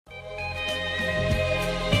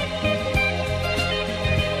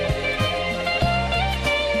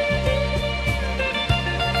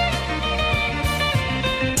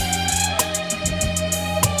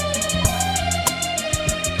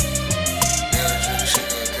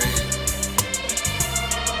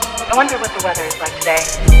I wonder what the weather is like today.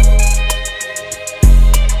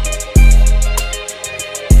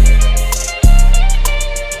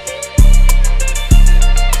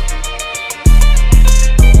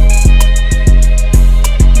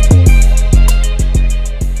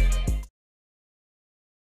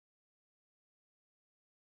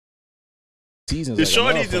 The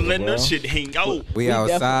shorties and letting us shit hang out. We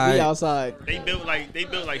outside. We outside. They built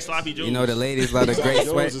like sloppy joes. You know the ladies love the gray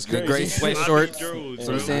sweat shorts. You know what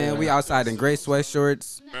I'm saying? We outside in gray sweat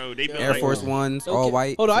shorts. Bro, they Air Force Ones, all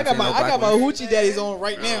white. Hold on, I got my Hoochie daddies on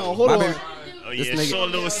right now. Hold on. Oh yeah, show a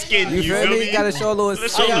little skin. You feel me? You gotta show a little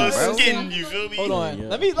skin, you feel me? Hold on. Yeah.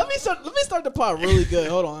 Let me start the pot really good.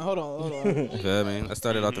 Hold on. You feel me? Let's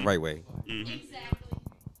start it off the right way.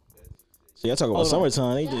 See, I talk about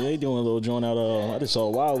summertime. They doing a little joint out of. I just saw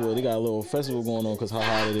Wildwood. They got a little festival going on because how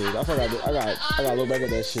hot it is. I got to look back at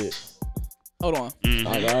that shit. Hold on.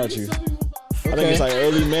 I got you. I think it's like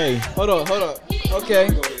early May. Hold on. Okay.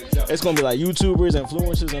 It's gonna be like YouTubers,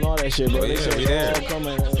 influencers, and all that shit, bro. Oh, yeah, they say all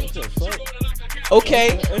coming. What the fuck?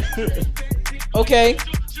 Okay.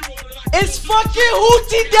 It's fucking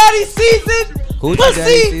Hoochie Daddy season. Hoochie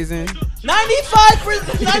Daddy season.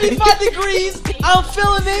 95 degrees. I'm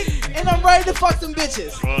feeling it, and I'm ready to fuck some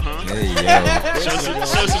bitches.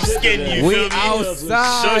 Show some skin, you feel me?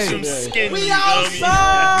 Outside. Show some skin. We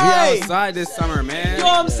outside. We outside this summer, man. You know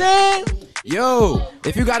what I'm saying? Yo,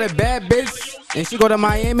 if you got a bad bitch and she go to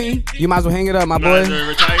Miami, you might as well hang it up, my boy.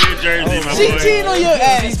 Retire your jersey, my boy. She cheating on your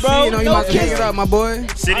ass, bro. You know, you might as well hang it up, my boy.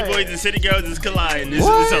 City boys and city girls is colliding. This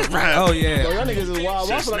is a rap. Oh, yeah. Bro, y'all niggas is wild.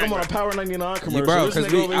 I feel like I'm on a Power 99 commercial. Yeah, bro,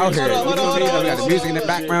 because we out here. Hold on. We got the music in the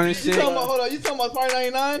background and shit. You talking about Power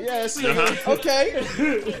 99? Yes. Okay.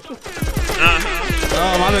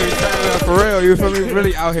 Oh, my name is Tyler, for real. You feel me?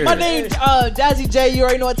 Really out here. My name Jazzy J. You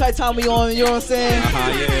already know what type time we on. You know what I'm saying?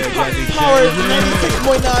 Yeah, Jazzy J. Power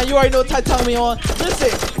 96.9. You already know what type time we on. Listen,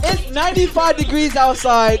 it's 95 degrees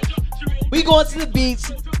outside. We going to the beach.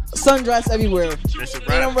 Sundress everywhere.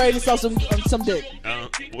 And I'm ready to sell some dick.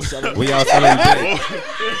 We out selling dick.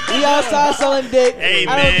 We outside selling dick. Hey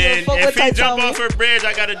man, if he jump off her bridge,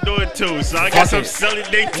 I gotta do it too. So I got some selling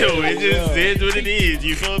dick too. It just is what it is.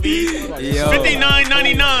 You feel me?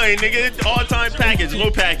 $59.99, nigga. All time package,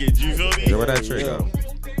 low package. You feel me? Yo, where that trick go?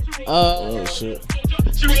 Oh shit.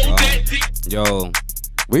 Yo.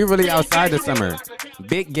 We really outside this summer.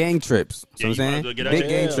 Big gang trips. You know what I'm saying? Big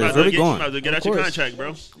gang trips. Where we going? You might as well get out your contract,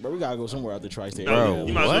 bro. Bro, we gotta go somewhere out the tri-state. Bro,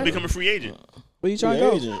 you might as well become a free agent. Where you trying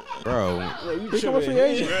to go? Bro. Become a free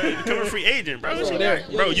agent. Become a free agent, bro.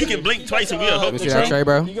 Bro, you can blink twice and we'll help you. you. See that tray,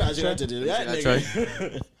 bro? You guys have to do that,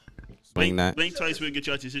 nigga. Blink twice, we'll get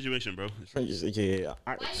you out your situation, bro.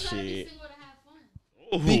 Yeah, shit.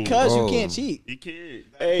 Because you can't cheat. You can't.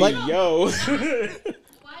 Hey, yo.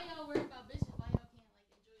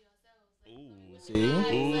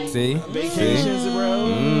 See? Vacations, bro.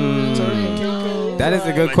 That is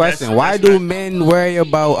a good question. Why do men worry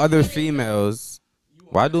about other females?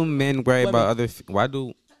 Why do men worry about other? Why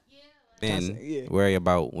do men worry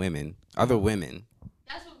about women, other women,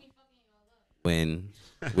 when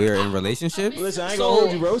we're in relationships? Listen, I ain't gonna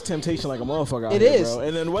hold you, bro. It's temptation like a motherfucker out it here, is. bro.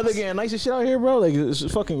 And then weather getting nice and shit out here, bro. Like it's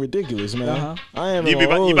fucking ridiculous, man. I am. You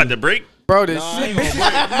about to break? Bro, this shit,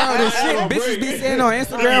 bitches be saying on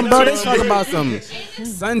Instagram, bro. They talk about some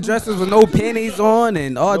sundresses with no panties on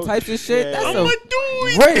and all types of shit. That's a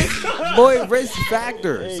risk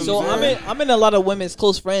factor. So I'm in a lot of women's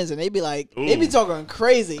close friends, and they be like, they be talking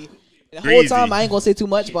crazy. The whole time I ain't gonna say too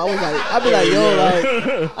much, but I be like, yo,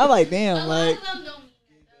 like, I'm like, damn, like,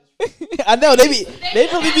 I know they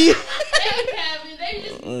really be.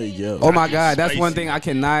 Oh my God, that's one thing I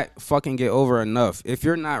cannot fucking get over enough. If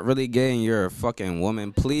you're not really gay and you're a fucking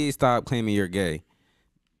woman, please stop claiming you're gay.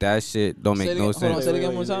 That shit don't make no sense. Hold on, say it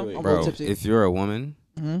again one time. Bro, if you're a woman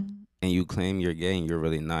and you claim you're gay and you're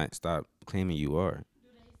really not, stop claiming you are.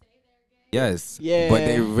 Yes, but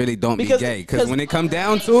they really don't be gay because when it come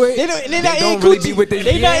down to it, they don't really be with this.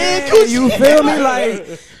 They not in coochie. You feel me?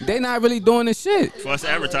 Like they not really doing the shit. False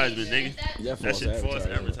advertisement, nigga. That shit false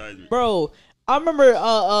advertisement, bro. I remember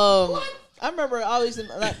I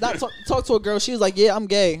was talk to a girl. She was like, "Yeah, I'm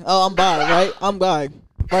gay. Oh, I'm bi, right? I'm bi,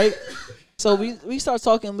 right?" So we start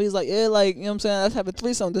talking. We was like, "Yeah, like you know what I'm saying. Let's have a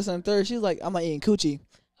threesome, this and third." She's like, "I'm not eating coochie."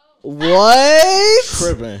 What?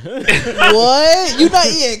 Tripping. What? You not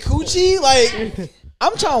eating coochie? Like,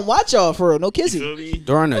 I'm trying to watch y'all for real. No kissing.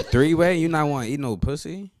 During a three-way, you not want to eat no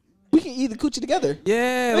pussy? We can eat the coochie together.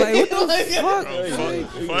 Yeah, like what the fuck?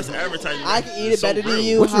 False advertisement. I can eat it better than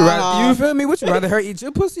you. What you rather? You feel me? Would you rather her eat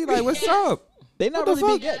your pussy? Like what's up? They not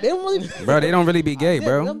really be gay. They don't really. Bro, they don't really be gay,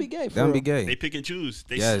 bro. They don't be gay. They don't be gay. They pick and choose.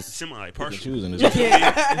 They semi-partial. Choosing is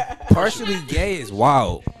Partially gay is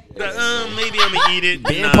wild. Maybe I'm gonna eat it.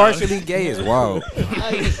 Being partially gay is wild.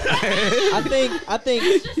 I think.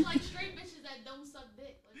 Just like straight bitches that don't suck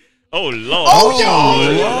dick. Oh Lord. Oh yo,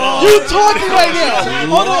 you talking right now?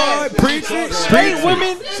 Hold on. Preach it. Straight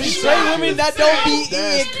women that don't be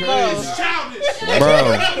eating,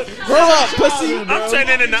 Bro. Grow up, pussy. I'm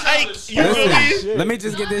turning into Ike. You feel me? Listen, let me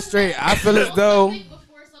just get this straight. I feel as though,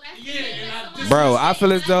 bro, I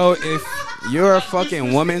feel as though if you're a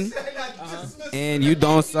fucking woman and you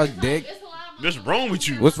don't suck dick, What's wrong with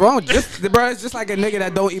you? what's wrong? Bro, it's just like a nigga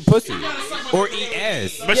that don't eat pussy or eat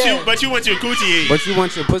ass. But you want your coochie ate. But you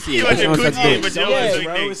want your pussy. You want your don't suck coochie ate, dick. but you don't Yeah, suck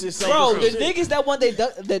bro, dick. it's just Bro, the niggas that want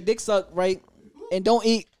their dick suck, right, and don't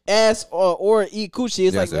eat ass or eat coochie,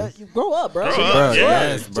 it's Yes, like, sir. you grow up, bro. Grow up. Bro, Yeah.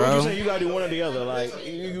 yes, So you bro. saying you gotta do one or the other? Like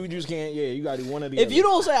you just can't. Yeah, you gotta do one or the other. If you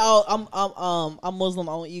don't say, oh, I'm Muslim,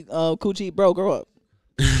 I don't eat coochie, bro, grow up.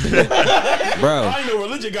 Bro. I ain't no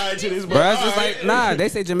religion guy to this, Bro, it's just like, nah, they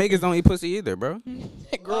say Jamaicans don't eat pussy either, bro.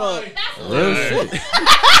 Grow up. Real shit.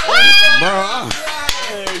 Bro,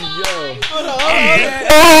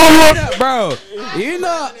 bro, you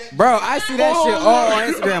know, bro, I see that shit all on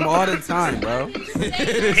Instagram all the time, bro.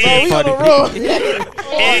 We on the road.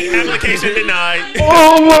 Egg application denied.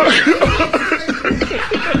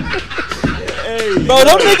 Bro,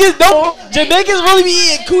 them niggas don't. Jamaicans really be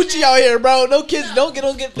eating coochie out here, bro. No kids, don't get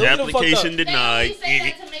them fucked up. Application They denied. only say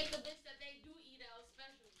that to make the bitch that they do eat out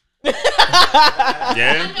special.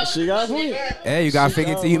 Yeah. She got point. Hey, you gotta fake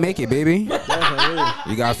it till you make it, baby.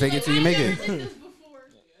 Definitely. You gotta fake it till you make it. This before.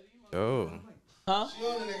 Oh.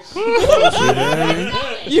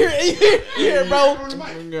 You hear, bro?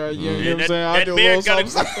 Yeah, that beard gotta,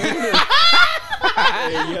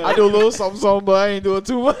 I do a little something, but I ain't doing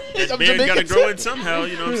too much. that beard gotta grow in somehow.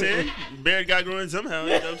 You know what I'm saying? Beard gotta grow in somehow. You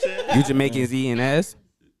know what I'm saying? You Jamaicans eating ass?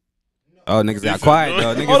 Oh, niggas got quiet,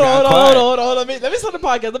 though. Niggas Hold got on. quiet. Let me start the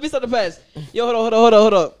podcast. Let me start the pass. Yo, hold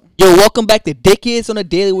up. Yo, welcome back to Dickheads on the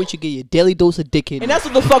Daily, where you get your daily dose of dickhead. And that's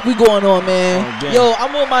what the fuck we going on, man. Oh, Yo,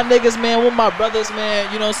 I'm with my niggas, man. With my brothers,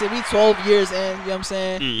 man. You know what I'm saying? We 12 years in. You know what I'm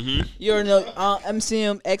saying? Mm-hmm. You're in the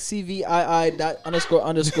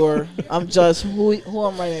MCMXCVII.__. I'm just who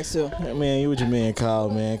I'm right next to. Man, you with your man Kyle,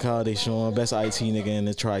 man. Kyle Deshaun, best IT nigga in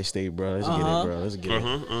the tri-state, bro. Let's get it, bro. Let's get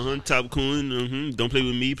it. Top coon. Don't play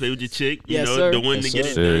with me. Play with your chick. You Yes, know, sir. the one Yes, to get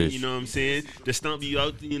it sir. done. You know what I'm saying? To stomp you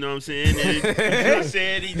out. You know what I'm saying? And, you know what I'm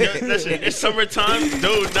saying? Listen, it's summertime.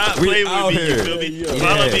 Do not play with out me. here. You feel me? Yeah.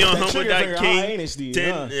 Follow me on That trigger finger high, ain't it, humble.king. Steve?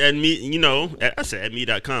 10 at me. You know, I said at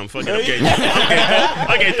me.com. Fuck it. Okay.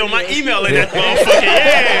 Throw my email in that motherfucker.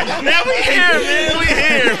 Yeah. Now we here, man.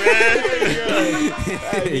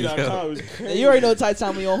 You already know the type of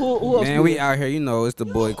time we on. Who else? Man, we out here, you know, it's the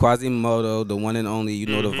boy Quasimodo, the one and only. You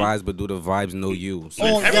know the vibes, but do the vibes know you. So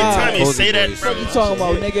Oh, Every God. time you Cozy say that, boys. bro. What you talking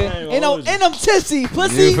about, nigga? And I'm tipsy,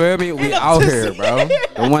 pussy. You feel me? We And I'm out tipsy. here, bro.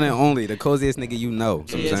 The one and only, the coziest nigga you know.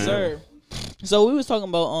 So I'm Yes, saying? sir. So we was talking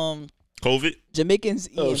about COVID? Jamaicans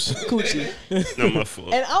eating coochie, No, my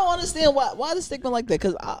fault. and I don't understand why the stigma like that,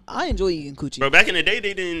 because I enjoy eating coochie. Bro, back in the day,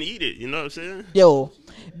 they didn't eat it. You know what I'm saying? Yo,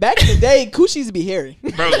 back in the day, coochies be hairy.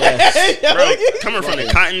 Bro, bro, coming from the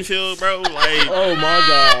cotton field, bro, like, Oh my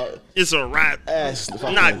God. it's a wrap. That's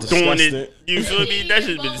I'm not doing disgusting. it. You feel me? That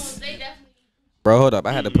should be. They definitely. Bro, hold up.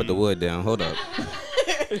 I had to put the wood down. Hold up.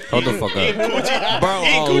 Hold the fuck up. Bro,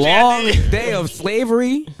 Eat a coochie long after- day of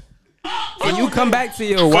slavery, and you come back to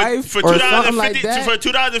your wife for or something like that? For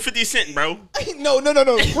 $2.50, bro. No,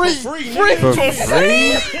 free. For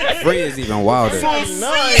free? Free is even wilder.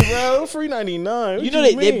 $99, bro. Free 99. You know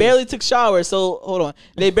they barely took showers, so hold on.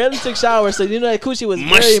 They barely took showers, so you know that coochie was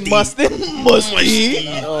Musty. very musty. musty.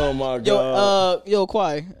 Oh my God. Yo,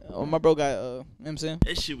 Kwai. Oh, my bro got you know what I'm saying?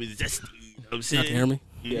 That shit was zesty. You know what I'm Y'all saying? can hear me?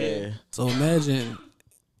 Yeah. So imagine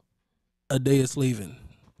a day of slaving.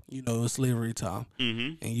 You know, it's slavery time.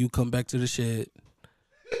 Mm-hmm. And you come back to the shed,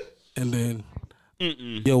 and then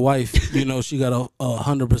your wife, you know, she got a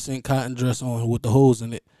 100% cotton dress on with the holes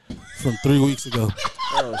in it from 3 weeks ago.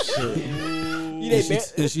 Oh shit.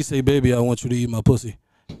 And she say, baby, I want you to eat my pussy.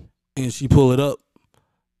 And she pull it up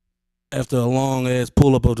after a long ass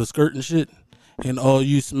pull up of the skirt and shit. And all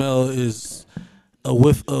you smell is a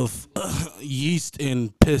whiff of yeast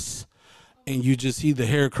and piss. And you just see the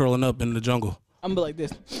hair curling up in the jungle. I'm gonna be like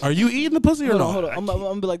this. Are you eating the pussy or no? Hold on. I'm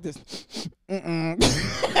gonna be like this. This ain't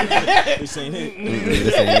it. This ain't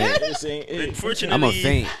it. This ain't it. Unfortunately, I'm a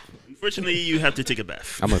faint. Unfortunately, you have to take a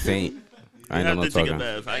bath. I'm a faint. I You ain't no have to take a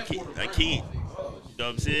talking. bath. I can't. You know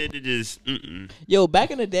what I'm saying? It just, Yo,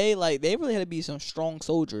 back in the day, like they really had to be some strong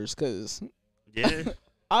soldiers, cause Yeah.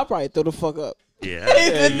 I'll probably throw the fuck up.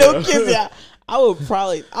 Yeah. No kids. I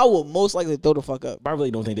would most likely throw the fuck up. I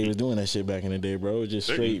really don't think they was doing that shit back in the day, bro. It was just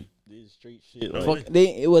straight shit. Like,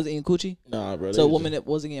 It wasn't in coochie. nah, bro. So a woman that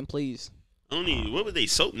wasn't getting pleased. What was they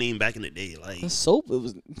soap name back in the day? Like Soap. It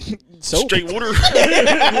was soap. straight water,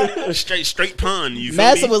 straight pond. You feel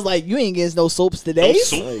Massa me? was like, you ain't getting no soaps today. No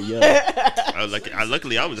soap. yeah.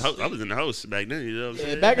 Luckily, I was in the house back then. You know what I'm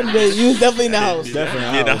saying? Back in the day, you was definitely in the house.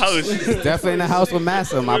 Yeah, the house. Definitely in the house with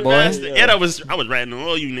Massa, my boy. And I was ratting on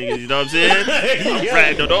all you niggas. You know what I'm saying? I was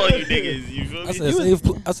ratting on all you niggas. You feel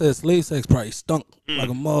me? I said slave sex probably stunk like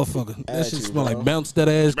a motherfucker. That shit smell like bounce that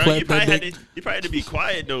ass, Bro, clap you that probably dick. had to be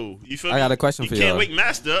quiet though. You feel me? I got a question for You can't y'all. wake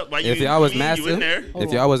master up. While If you, y'all was you Massa, in there.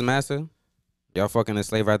 if y'all was Massa, y'all fucking a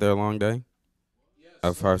slave after a long day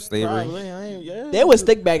of her slavery. They was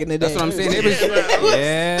thick back in the day. That's what I'm saying. They was,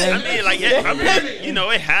 yeah. I mean, like,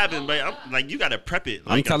 it happened, but you gotta prep it.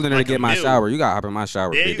 Like I'm telling her like to get a my meal. shower. You gotta hop in my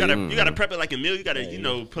shower. Yeah, baby. you gotta prep it like a meal. You gotta,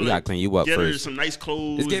 We gotta clean you up get her first. some nice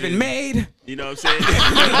clothes. It's giving and- maid. You know what I'm saying?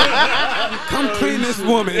 Come clean this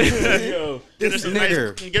woman. Get her This some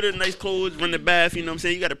nigger. get her nice clothes, run the bath. You know what I'm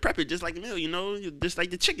saying? You gotta prep it just like a meal. Just like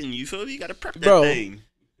the chicken. You feel me? You gotta prep that Bro. thing.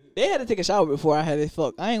 They had to take a shower before I had it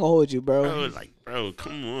fuck. I ain't gonna hold you, bro. Bro,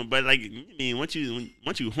 come on. But like, I mean, once you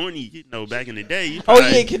horny, back in the day, you Oh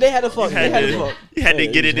probably, yeah, cause they had to fuck. They had to fuck. You had to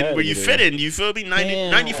Yeah, get you it in had where to you get fit it. in. You feel me?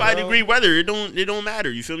 Damn, 95-degree weather. It don't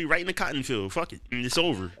matter. You feel me? Right in the cotton field. Fuck it. And it's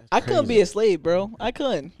over. I couldn't be a slave, bro. I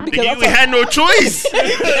couldn't because Nigga, I you ain't had no choice.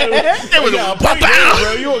 It was a pop Bro,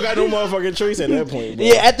 out. you don't got no motherfucking choice at that point, bro.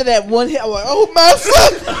 yeah. After that one hit, I'm like, oh Massa,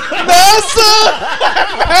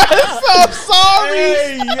 I'm sorry.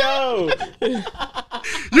 Hey, yo.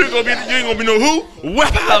 You ain't gonna be no who?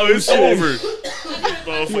 Wow, it's over.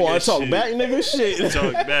 You want to talk back, nigga? Shit.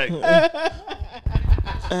 Talk back.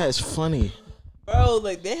 That's funny. Bro,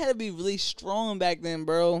 like they had to be really strong back then,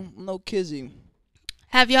 bro. No kizzy.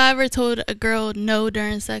 Have y'all ever told a girl no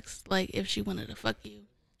during sex, like if she wanted to fuck you,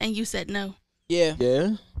 and you said no? Yeah,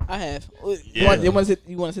 Yeah? I have. Yeah. You want to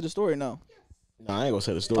see the story? Or no. Nah, I ain't gonna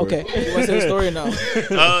say the story. Okay. You want to see the story? Or no.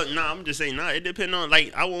 Nah, I'm just saying, it depends on,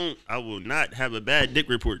 like, I will not have a bad dick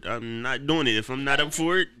report. I'm not doing it. If I'm not up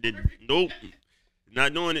for it, then nope.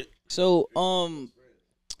 Not doing it. So,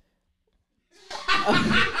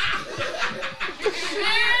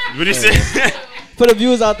 What he said? for the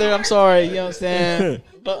viewers out there, I'm sorry. You know what I'm saying?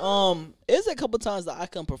 But it's a couple times that I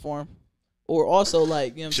couldn't perform, or also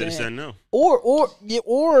like you know what Should I'm have saying, said no. or you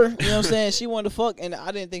know what I'm saying, she wanted to fuck and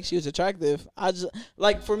I didn't think she was attractive. I just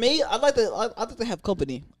like for me, I like to have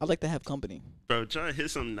company. I like to have company. Bro, trying to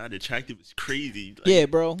hit something not attractive is crazy. Like, Yeah,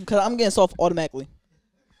 bro, because I'm getting soft automatically.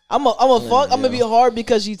 I'm a fuck. I'm gonna be hard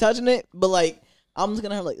because she's touching it, but like I'm just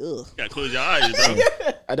gonna have like ugh. You gotta close your eyes, bro.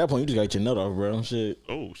 At that point, you just got your nut off, bro. Shit.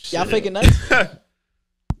 Oh, shit. Y'all faking nuts?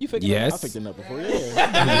 You faking Yes. I picked it up before,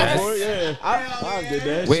 yeah. I did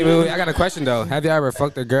that. Wait, shit. wait, wait. I got a question though. Have y'all ever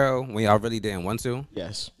fucked a girl when y'all really didn't want to?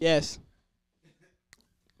 Yes. Yes.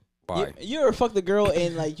 Why? You ever fucked a girl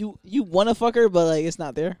and like you want to fuck her, but like it's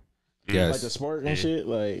not there? Yes. Like the spark and shit,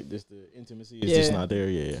 like just the intimacy is Yeah. just not there.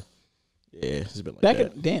 Yeah. Yeah, it's been like Back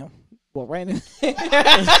that. in damn. Well, right now. he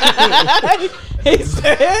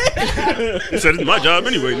said He said it's my job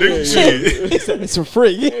anyway, nigga. Shit. he said it's for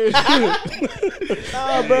free.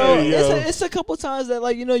 Nah, bro. Hey, yo. It's a couple times that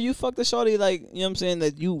like you fucked a shorty like you know what I'm saying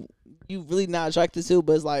that you really not attracted to,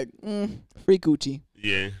 but it's like free coochie.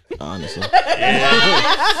 Yeah. Honestly.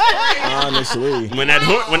 Yeah. Honestly. When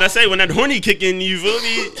that horny kick in, you feel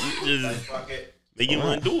me? Just make you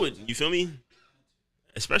want to do it. You feel me?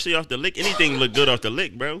 Especially off the lick. Anything look good off the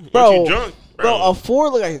lick, bro. Once Bro, you drunk, bro, a 4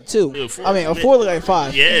 look like a 2. Yeah, 4 I mean, a 4 look like a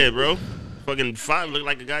 5. Yeah, bro. Fucking 5 look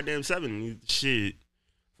like a goddamn 7. Shit.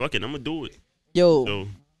 Fuck it, I'm gonna do it. Yo, So,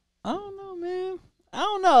 I don't know, man. I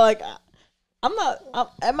don't know. Like, I'm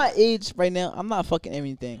at my age right now. I'm not fucking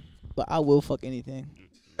anything, but I will fuck anything.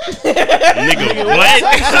 nigga, what?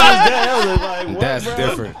 That's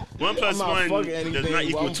different. 1 plus I'm not 1 fucking does anything. not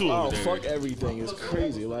equal bro. 2. Oh, over there. fuck everything is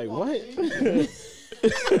crazy. Like what?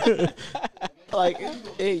 Like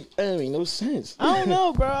it ain't make no sense. I don't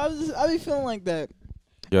know, bro. I be feeling like that.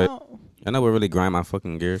 I Yo, don't- I know we really grind my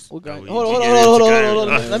fucking gears. We're going. Oh, Hold you on. get into Let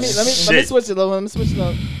kind me of- let me Shit. switch it up. Let me switch it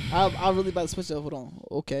up. I'm really about to switch it up. Hold on.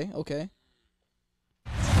 Okay.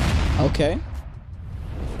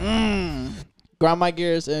 Grind my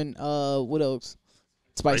gears and what else?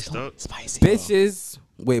 Spiced Spiced up. up. Spicy. Bitches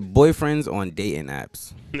with boyfriends on dating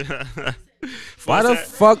apps. Why False the ad-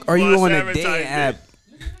 fuck are you false on a dating advertisement. app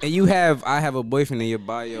and you have I have a boyfriend in your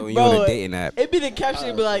bio and you Bro, on a dating app. It be the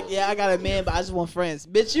caption be like, yeah, I got a man, but I just want friends.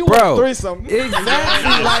 Bitch, you Bro, want threesome.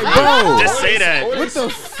 Exactly, like, bro. Just say that. What the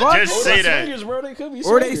fuck? Just say that. Swingers, bro. They could be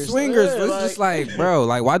Or they swingers. swingers. Yeah, It's just like, bro,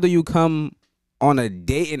 like, why do you come on a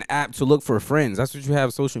dating app to look for friends? That's what you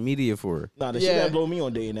have social media for. Nah, the shit that blow me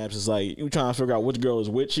on dating apps is like you trying to figure out which girl is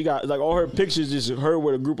which. She got like all her pictures just her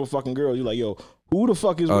with a group of fucking girls. You like, yo, who the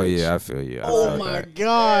fuck is Oh which? yeah, I feel you. Oh my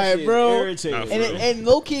god, bro. And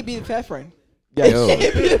low key be the fat friend. Yo,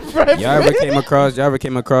 y'all ever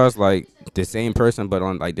came across like the same person but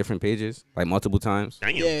on like different pages, like multiple times?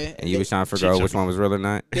 Damn. Yeah. And you was trying to figure out which one was real or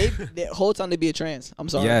not? The whole time they be a trans. I'm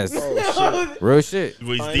sorry. Yes. Oh, shit. Real shit. It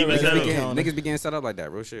was deep as hell. Niggas began set up like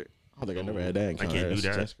that. Real shit. I don't think I never had that. I can't do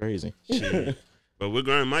that. That's crazy. Shit. But we're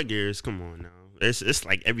grinding my gears. Come on now. It's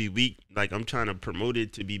like every week, like I'm trying to promote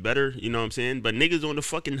it to be better. You know what I'm saying? But niggas on the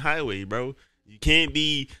fucking highway, bro. You can't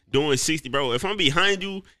be doing 60, bro. If I'm behind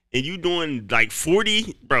you and you doing like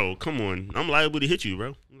 40, bro, come on. I'm liable to hit you,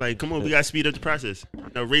 bro. Like, come on, we gotta speed up the process.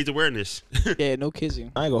 Now raise awareness. Yeah, no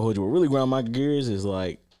kissing. I ain't gonna hold you. What really grind my gears is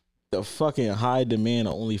like the fucking high demand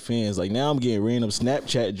on OnlyFans. Like now I'm getting random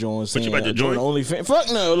Snapchat joins saying you about to join OnlyFans.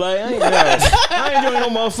 Fuck no, like I ain't doing no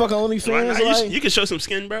motherfucking OnlyFans. Like, You can show some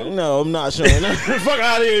skin, bro. no, I'm not showing. Fuck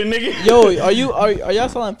out of here, nigga. Yo, are y'all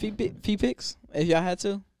selling feet pics? If y'all had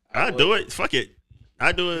to? I'll do it. Fuck it.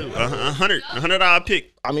 I do it $100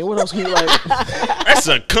 pick. I mean, what else can you like? That's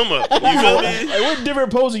a come up. You feel me? Like, what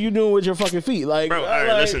different pose are you doing with your fucking feet? Like, Bro, all right,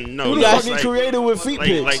 like, listen, no. who the no, fuck it's get like- creative with feet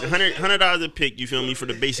pics? Like $100 a pick, you feel me, for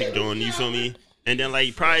the basic joint, you feel me? And then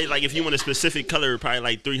like probably like if you want a specific color, probably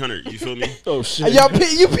like 300, you feel me? Oh shit! Y'all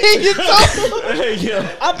you paying your toes? Hey,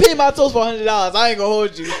 yo. I'm paying my toes for $100. I ain't gonna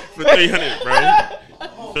hold you. For 300, bro.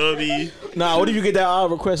 Feel me? Nah, what if you get that odd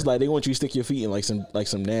request? Like they want you to stick your feet in like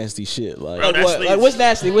some nasty shit. Like, Bro, that's What? Like what's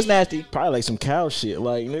nasty? What's nasty? probably like some cow shit.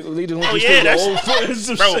 Like nigga, they just want Oh you to yeah, stick your that's whole foot in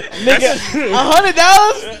some bro. shit. That's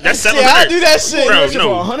 $100? that's Yeah, 700. I'll do that shit. Bro, For no,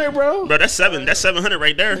 100, bro. bro, that's 700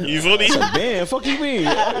 right there. You feel me? Damn, fuck you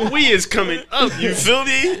mean? We is coming up. You feel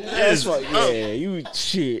me? That's It's fuck up. yeah, you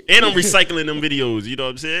shit. And I'm recycling them videos. You know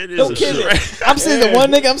what I'm saying? No It's a kidding. shit. I'm sending one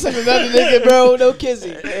nigga, I'm sending another nigga, bro. No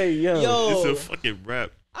kissing. Hey yo, It's Yo, a fucking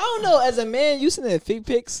rap. I don't know. As a man, you sending feet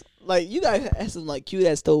pics, like you guys have some like cute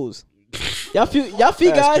ass toes. Y'all feet That's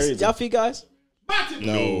guys? crazy. Y'all feet guys?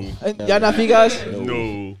 No, Y'all not feet guys?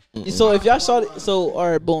 no. So if y'all shot it, all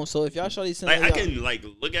right, boom. So if y'all shot these, Like I can like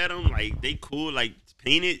look at them, like they cool, like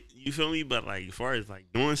painted. You feel me? But like as far as like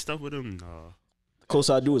doing stuff with them, no. the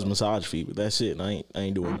closest I do is massage feet, but that's it. I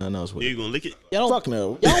ain't doing nothing else with You it. gonna lick it? y'all don't Fuck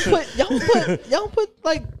no. y'all don't put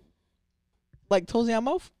like toes in your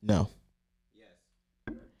mouth. No.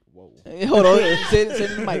 Hold on, say it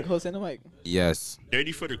in the mic. Hold, say it in the mic. Yes.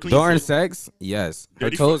 Dirty foot or clean During foot? sex, yes. Her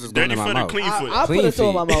Dirty toes foot, is going dirty in my foot or mouth. clean foot? I put Clean a toe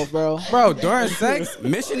in my feet. mouth, bro. Bro, during sex,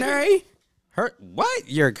 missionary? Her what?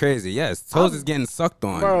 You're crazy. Yes, toes is getting sucked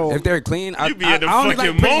on. Bro. If they're clean, You be in the I only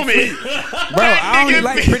fucking like pretty moment. feet. Bro, I only Nigga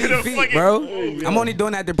like be in pretty the feet, fucking- bro. I'm only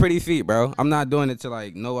doing that to pretty feet, bro. I'm not doing it to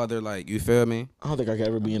like no other like. You feel me? I don't think I could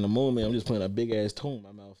ever be in the moment. I'm just putting a big ass toe in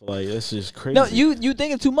my mouth. Like that's just crazy. No, you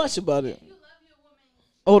thinking too much about it.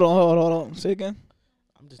 Hold on. Say it again.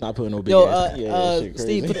 I'm just not putting no big Yo, ass. Yeah, that shit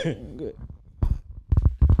Steve, crazy. put it, good.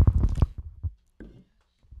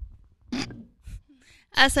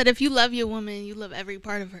 I said if you love your woman, you love every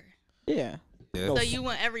part of her. Yeah, Yeah. So you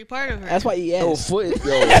want every part of her. that's why you No ass. foot,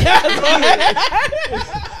 yo.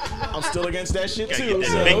 I'm still against that shit Gotta too. get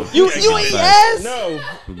So. that big- You gotta you get eat that- ass? No,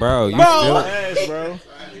 Bro, you Bro. still, ass, bro.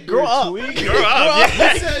 Grow up. Grow up,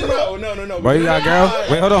 yeah. No. bro, you got a girl?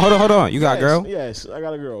 Wait, hold on. You got a girl? Yes, I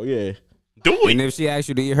got a girl. Yeah. Do And it. if she asks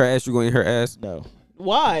you to eat her ass, you gonna eat her ass? No.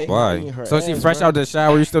 Why? Eat Why? her So she ass, fresh bro. out the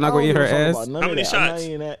shower, you still not I gonna don't eat her give a fuck ass? about none How of many that. I'm not shots?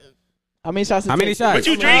 eating that. How many shots? How many shots? What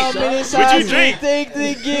you How drink? many What shots you you drink? think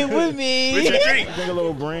to get with me? What you drink? Drink a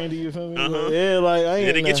little brandy, you feel me? Uh-huh. Yeah, like I ain't.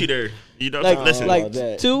 Yeah, they get you there. You know, Like listen. about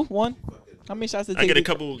that. 2, 1. How many shots did I take? get a to-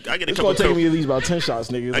 couple. I get a It's couple. gonna take me at least about 10 shots,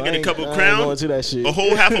 niggas. I get a ain't- couple I ain't Crown. going to that shit. A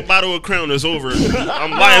whole half a bottle of Crown is over.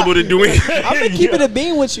 I'm liable to do it. I'm gonna keep it a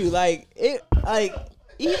bean with you. Like it, like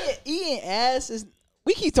eating ass is.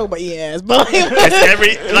 We keep talking about eating ass, but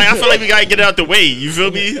It's like I feel like we gotta get it out the way. You feel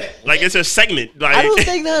me? Like it's a segment. Like I don't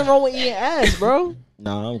think nothing wrong with eating ass, bro.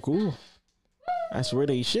 Nah, I'm cool. That's where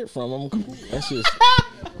they eat shit from. I'm cool. That's just.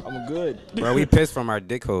 I'm good. Bro, we pissed from our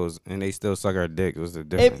dick holes and they still suck our dick. What's the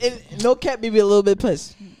difference? And no cap, maybe a little bit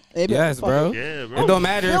pissed. Yes, bro. Yeah, bro. It don't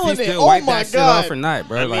matter if you Feeling it. still Oh wipe my that shit God. off or not,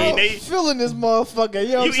 bro. I mean, Like, they- feeling this motherfucker. You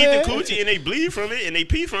know what I'm You eat saying? the coochie and they bleed from it and they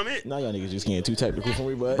pee from it. Now y'all niggas just getting too technical for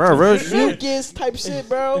me, but bro, real shit. Mucus type shit,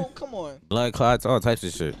 bro. Come on. Blood clots, all types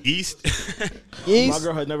of shit. Yeast. my Yeast.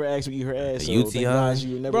 girl had never asked me to eat her ass. So UTI. thank God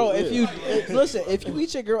you never Bro, will. if you listen, if you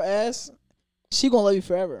eat your girl ass, she gonna love you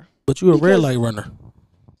forever. But you a red Because- light runner.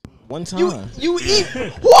 one time. You eat.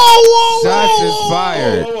 Whoa. Shots is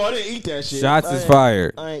fired. Oh, I didn't eat that shit. Shots I is ain't-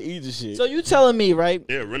 fired. I ain't eat the shit. So you telling me, right?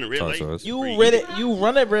 Yeah, running red Talk light. to us. You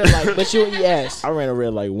run it red light, but you eat ass. I ran a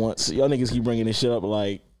red light once. Y'all niggas keep bringing this shit up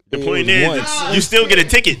like. The it point was is, once. you still get a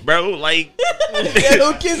ticket, bro. Like, Yeah, no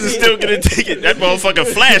you kissing. still get a ticket. That motherfucker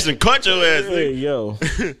flashed and caught your ass. Hey, nigga. yo.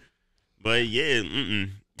 But yeah,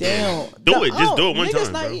 Damn. Do it. Just do it one niggas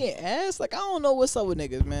time, not bro. eating ass. Like I don't know what's up with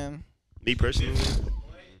niggas, man. Me personally.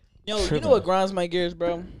 Yo, you know what grinds my gears,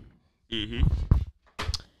 bro? Mm-hmm.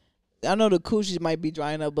 I know the coochies might be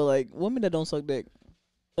drying up, but like women that don't suck dick.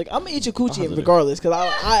 Like I'm gonna eat your coochie Positive. regardless, cause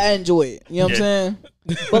I enjoy it. You know what I'm saying?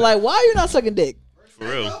 But like, why are you not sucking dick? For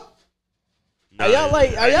real. Are y'all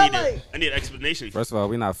like- are y'all like- I need an explanation. First of all,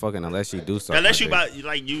 we not fucking unless you do something. Unless you about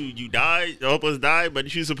like you died, almost died,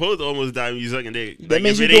 but you supposed to almost die when you sucking dick. That Like,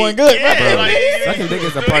 means if you it doing ain't- good, Yeah, bro. like, Sucking dick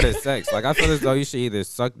is a part of sex. Like I feel as though you should either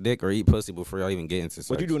suck dick or eat pussy before y'all even get into sex.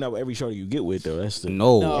 But you doing that with every shorty you get with though. That's the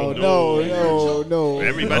No. No.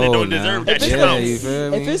 everybody No, don't now. deserve that If shit. Yeah, out. you feel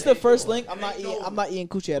me? If it's the first link, I'm not eating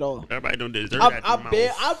coochie at all. Everybody don't deserve I that.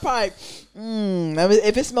 bet I'd probably.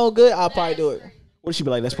 If it smell good, I'll probably do it. What she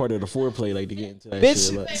be like? That's part of the foreplay, like to get into that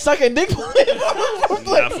Bitch, shit. Like, sucking dick. for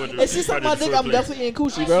the- If she suck my dick, I'm definitely eating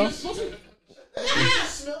coochie, bro.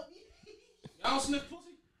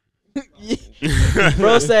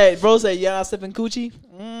 Bro said, yeah, I'm sniffing coochie.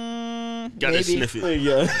 Gotta Maybe. sniff it.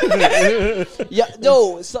 yeah. Yeah,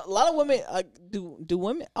 yo, so, a lot of women do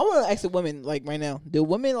women. I want to ask the women like right now. Do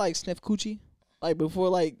women like sniff coochie like before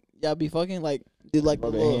like y'all be fucking like do like the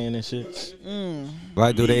Rub their little, hand and shit.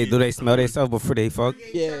 Like do they smell themselves before they fuck?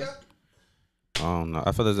 yeah. I don't know.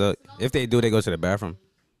 I feel as though if they do, they go to the bathroom.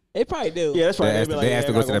 They probably do. Yeah, that's right. They have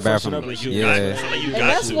to go to the bathroom. Like you Yeah. got, like you And got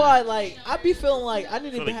that's to. why like I be feeling like I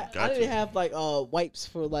need to Feel like you I got need to to. have like wipes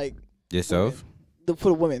for like Yourself? for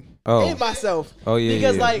the women Oh. and myself. Oh, yeah,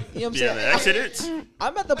 Because yeah. like you know what I'm Yeah, the saying. accidents.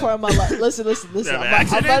 I'm at the part of my life. Listen. Yeah, I'm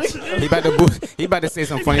about accidents. to, He about to say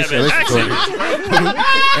some funny Have shit. an Listen to him. accident.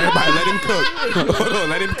 Everybody let him cook. Hold on,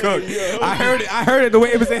 let him cook. I heard it the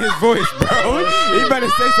way it was in his voice, bro. He better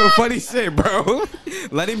say some funny shit, bro.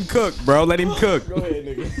 Let him cook, bro. Let him cook. Go ahead,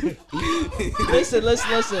 nigga. listen.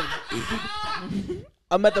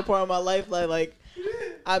 I'm at the part of my life like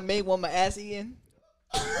I may want my ass eaten.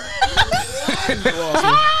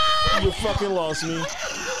 You fucking lost me.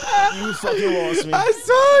 You fucking lost me. I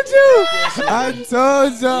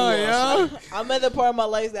told y'all, yo. I'm at the part of my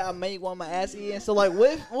life that I may want my ass eaten. So like,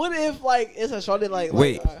 what if like it's a shorty like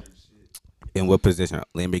Wait. In what position?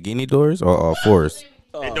 Lamborghini doors or fours?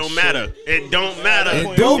 It don't matter. It don't matter.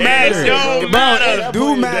 It do matter. It don't Bro, matter. it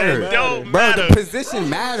do matter. It don't Bro, matter. the position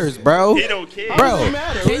matters, bro. He don't care. Bro,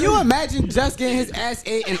 can you imagine just getting his ass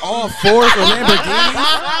ate in all fours or Lamborghinis?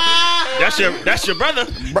 That's your brother.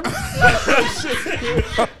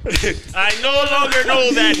 I no longer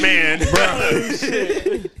know that man.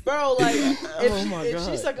 bro, like if God.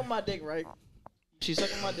 she's sucking my dick, right? She's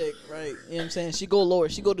sucking my dick, right? You know what I'm saying? She go lower,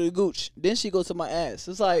 she go to the gooch, then she go to my ass.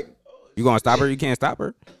 It's like You gonna stop her? You can't stop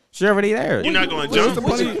her. She already there. You're not gonna jump.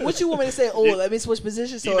 what you want me to say? Oh, let me switch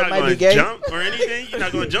positions so You're it not might gonna be gay. jump or anything. You're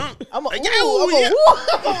not gonna jump. I'm a, Like, ooh, yeah, I'm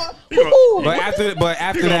ooh, a, woo. But after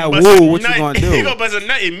that bust woo, a what you nut. gonna He do? gonna bust a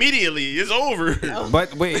nut immediately. It's over.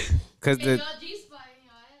 But wait, cause the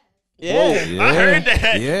Yeah. yeah, I heard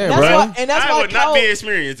that. Yeah, That's bro. why, and that's I why would Cal, not be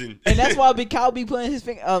experiencing. and that's why Big Cal be putting his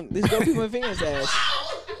finger. This girl be putting finger in his ass.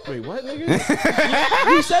 Wait, what, nigga?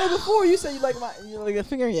 You said it before. You said you like a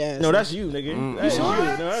finger in your ass. No, that's you, nigga. That's you.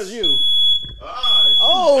 No, that's you.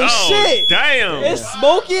 Oh, shit! Damn. It's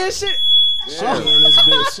smoky and shit. Shit in this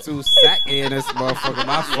bitch. Too sacky in this motherfucker.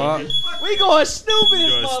 My fault. We going stupid,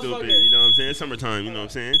 this You're motherfucker. stupid. You know what I'm saying? Summertime. You know what I'm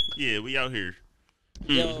saying? Yeah, we out here.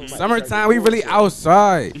 Yo, Summertime, we really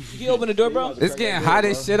outside. you open the door, bro. It's getting hot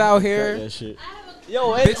as shit out Crack here. that shit.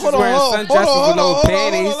 Yo, Bitches hold on, wearing hold on, sundresses hold with no on,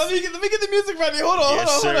 panties. Let me get the music ready. Hold on,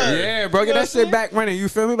 Yes, hold on. sir. Yeah, bro, get You know that what I'm shit back running. You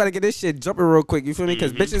feel me? Better get this shit jumping real quick. You feel me?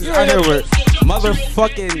 Because bitches out here with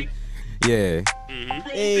motherfucking yeah.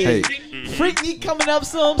 Hey, Hey, Freak Week coming up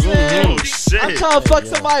soon. I'm saying. Oh shit. I'm trying to fuck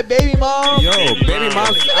somebody, baby mom. yo, baby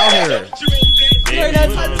moms is out here. You heard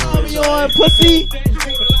that time you on pussy?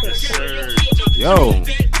 Yes, sir. Yo,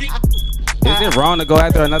 is it wrong to go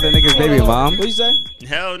after another nigga's baby mom? What you say?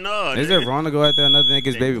 Hell no. Is it wrong to go after another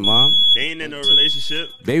nigga's baby mom? They ain't in no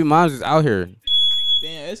relationship. Baby moms is out here.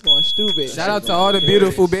 Damn, it's going stupid. Shout out to all the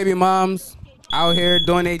beautiful baby moms out here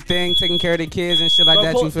doing their thing, taking care of their kids and shit like Bro,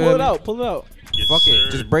 that. pull, You feel pull me? it out. Pull it out. Yes, Fuck sir.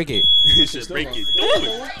 it, just break it. Just break it. Do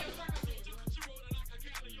it.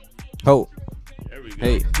 Ho. There we go.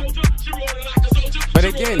 Hey. But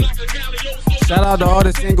again, shout out to all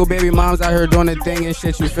the single baby moms out here doing their thing and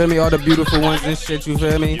shit. You feel me? All the beautiful ones and shit. You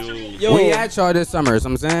feel me? Yo. We at y'all this summer. So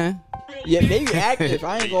I'm saying Yeah, they be active.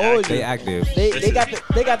 I ain't gonna hold you. they active. They got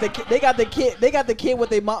the kid with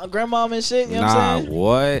their grandmom and shit. You know what I'm saying?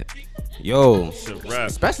 What? Yo, It's a wrap.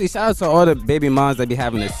 especially shout out to all the baby moms that be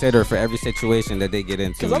having a sitter for every situation that they get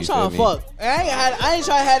into. Cause I'm you trying to feel me? fuck. I ain't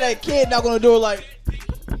trying to have that kid not gonna do it like.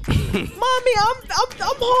 Mommy, I'm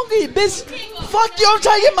hungry, bitch. Fuck you, I'm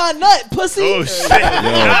trying to get my nut, pussy. Oh shit! Yo,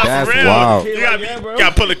 Nah, that's for real. wild. You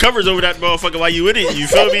gotta pull the covers over that motherfucker while you in it. You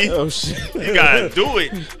feel me? Oh shit. You gotta do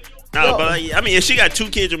it. Nah, but I mean, if she got 2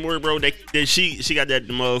 kids or more, bro, then she got that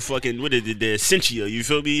motherfucking what is it? The essentia. You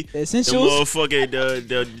feel me? The essentials? The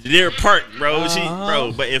motherfucking their part, bro. Uh-huh.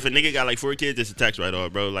 Bro. But if a nigga got like 4 kids, it's a tax write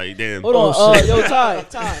off, bro. Like damn. Hold on, Oh, shit. yo, Ty.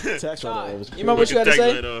 Tax write-off was You remember what you had to Tax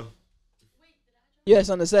say? write-off. You had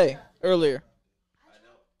something to say earlier.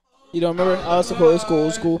 You don't remember? Oh, it's cool. It's cool.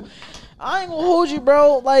 It's cool. I ain't gonna hold you,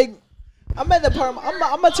 bro. Like, I'm at the part.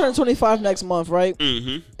 I'm gonna turn 25 next month, right?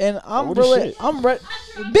 Mm-hmm. And I'm What the really, shit? I'm ready.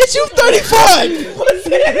 Bitch, you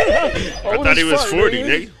 35. I thought he was 40,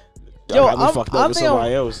 nigga. Yo, Y'all got me fucked up with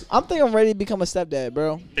somebody else. I'm thinking I'm ready to become a stepdad,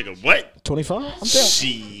 bro. Nigga, what? 25?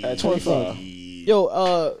 Shit. At 25.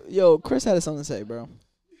 Yo, Chris had something to say, bro.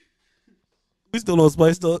 We still on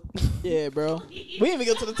Spice Talk. Yeah, bro. We didn't even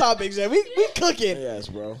get to the topics yet. We cooking. Yes,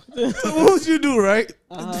 bro. So what would you do, right?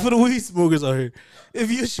 Uh-huh. For the weed smokers out here. If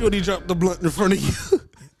your shorty dropped the blunt in front of you.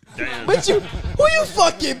 Damn. But who you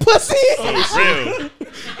fucking pussy? It's real.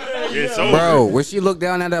 It's over. Bro, when she look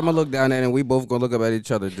down at that, I'm gonna look down at it, and we both gonna look up at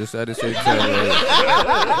each other just at the same time.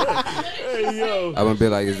 Right? Hey, yo. I'm gonna be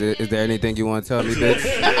like, is there anything you want to tell me,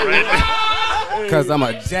 bitch? Cause I'm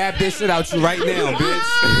gonna jab this shit out you right now,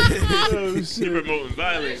 bitch. You promoting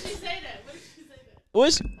violence.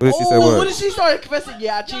 What did she say, what? What did she start confessing?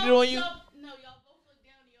 Yeah, I cheated on you. No, y'all both look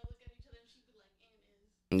down and y'all look at each other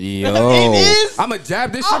and she be like, Yo, It is? I'm gonna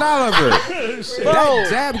jab this shit out of her. Bro, That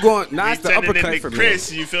jab going, nah, We it's the turning uppercut into for me.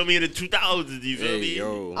 Chris, you feel me? In the 2000s, you feel Hey, me?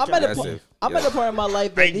 yo, I'm at a aggressive. point. I'm Yo. at a part in my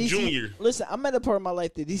life that Frank these. Jr.. Listen, I'm at a part in my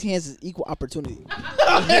life that these hands is equal opportunity.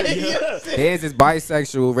 His is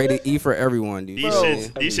bisexual, rated E for everyone. Dude. These Bro.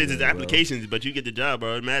 shits is applications, but you get the job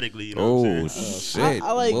automatically. You know what Oh I'm saying? shit,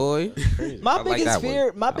 I like- boy. My I like biggest that one.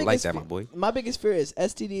 fear. My I biggest. like that, my boy. My biggest fear is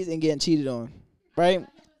STDs and getting cheated on, right?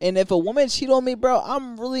 And if a woman cheat on me, bro,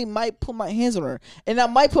 I'm really might put my hands on her, and I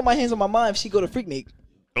might put my hands on my mom if she go to Freaknik.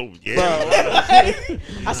 Oh, yeah.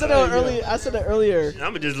 I said that earlier. I'm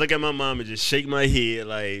going to just look at my mom and just shake my head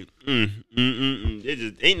like, It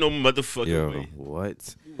just ain't no motherfucking Yo, way.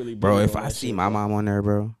 what? Really Bro, big if on I that see shit, my mom on there,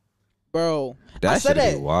 bro. Bro, That I said shit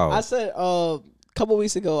be that. wild. I said a couple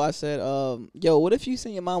weeks ago. I said, yo, what if you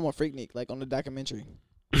seen your mom on Freaknik, like on the documentary?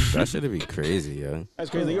 That should be crazy, yo. That's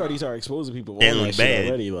crazy. You already start exposing people all And that look shit bad.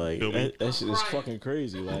 already. Like Feel me? that shit is fucking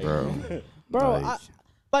crazy. Like, Bro. Bro,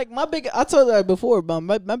 Like, I told her before, but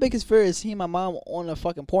my biggest fear is seeing my mom on a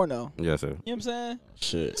fucking porno. yes, sir. You know what I'm saying?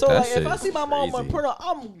 shit. So That like, if shit I is see my mom on crazy. porno,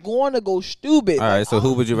 I'm going to go stupid. All right, so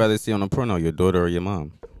who would you rather see on a porno, your daughter or your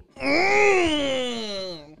mom?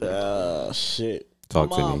 Shit. Talk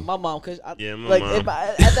to me. My mom, cause Yeah, my like mom. if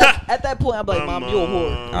at that point I'm like, My mom, you a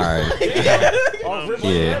whore. All right.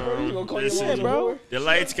 Yeah. Listen, bro. The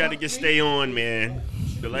lights got to stay on, man.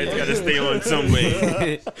 The lights got to stay on some way.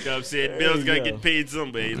 You know what I'm saying? Bills got to get paid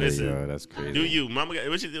some way. Listen, Yo, that's crazy. do you? Mama got,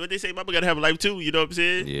 what they say? Mama got to have a life too. You know what I'm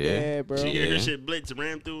saying? Yeah. Yeah, bro. She get her Yeah. shit blitz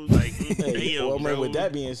ran through like, damn, Well, bro. with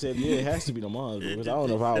that being said, yeah, it has to be the mom because I don't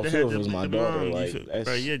know if I would feel if it was my daughter. Like, that's,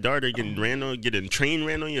 bro, your daughter getting train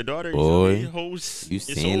ran on your daughter. Boy, you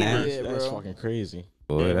seen that? Yeah, that's bro. fucking crazy.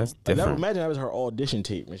 Boy, that's Like, different. imagine that was her audition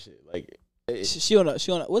tape and shit. Like, She on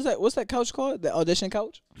a what's that couch called? The audition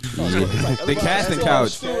couch? The casting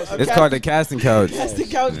couch. A It's called the casting couch. casting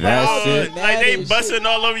couch. That bro. shit. Like they Nasty busting shit.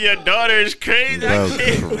 all over your daughter is crazy. I Bro,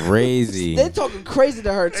 can't- crazy. They talking crazy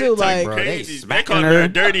to her too. They Like, talk they crazy. They smacking call her. her a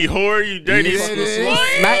dirty whore. You dirty Yeah, fucking they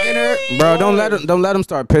slut. smacking her, bro. Don't let them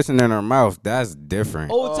start pissing in her mouth. That's different.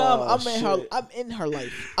 whole time Oh, I'm in her. shit. I'm in her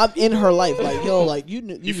life. I'm in her life. Like, yo, like you.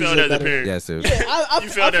 You felt as a parent. Yes, sir. Yeah, I You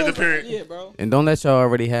felt as a feel- parent. Yeah, bro. And don't let y'all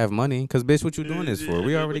already have money, cause bitch, what you doing this for?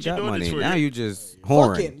 We Yeah, already what you got doing this money. for? Now you just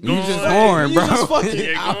whoring. Fucking. You just Going- whoring, you bro. just fucking-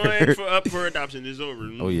 Yeah, going up for adoption is over.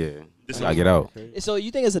 Oh yeah, This I get out. So you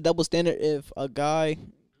think it's a double standard if a guy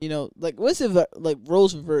You know, like what's if like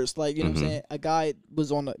roles reversed? Like you know what Mm-hmm. I'm saying? A guy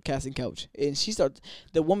was on the casting couch and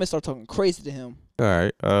the woman started talking crazy to him. All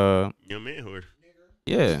right. Your manhood.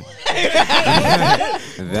 Yeah.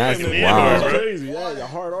 That's Man, wild. bro. Crazy. Yeah, the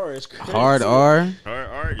hard R is crazy. Hard R. Hard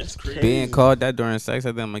art is crazy. Being called that during sex, I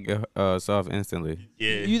think I'm gonna get soft instantly.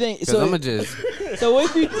 Yeah. You think Cause so? I'm gonna just. So what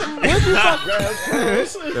if you fuck?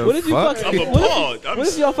 What if you fuck? fuck? I'm appalled. What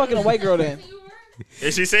if y'all fucking a white girl then?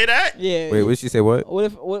 Did she say that? Yeah. Wait, what she say? What? What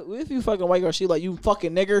if you fucking a white girl? She like you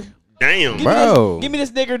fucking nigger. Damn. Bro. Give me this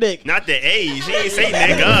nigger dick. Not the A. She ain't say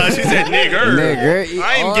nigga. She said nigger. Nigger.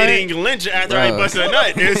 I am All getting lynched after I Bro. bust a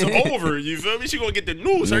nut. It's over. You feel me? She gonna get the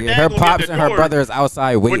news. Her Nigga, dad her gonna pops get the and her door brother is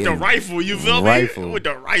outside with waiting. the rifle. You feel Rifle. me? With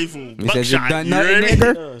the rifle. He said, "You Buckshot. done You nothing, ready?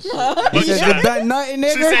 nigga." He said, "You done nothing, She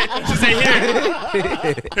nigga."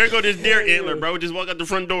 said, here go this deer antler, bro. Just walk out the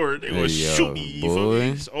front door. They gonna Hey, shoot yo, me. You feel me?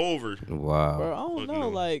 boy. It's over. Wow. Bro, I don't Fuck know.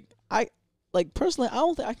 no. Like personally, I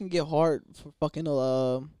don't think I can get hard for fucking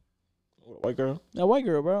White girl. a white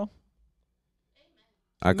girl, bro.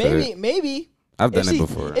 I could. Maybe. I've done If it she,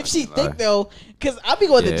 before. if she thick though, cause I be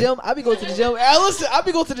going to the Yeah. gym. I be going to the gym. Listen, I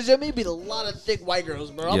be going to the gym. It be a lot of thick white girls,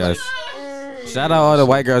 bro. I'm Yes. like, Shout out all the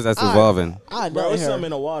white girls that's evolving. I know Bro, it's her. something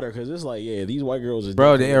in the water because it's like, yeah, these white girls is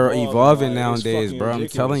Bro, they are definitely evolving like, it's nowadays, fucking bro. I'm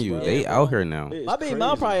ridiculous, telling you, bro. they out here now. It's My baby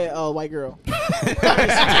mom crazy. probably a white girl.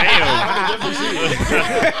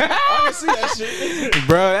 I can see that shit.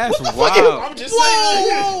 Bro, that's wild. I'm just Whoa,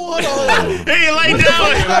 saying. hold on. He ain't like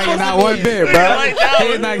that. Like, not one bit, Like bro. that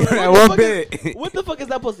He's one. not getting one bit. What the fuck is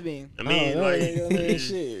that supposed to mean? I mean, Oh, like, man,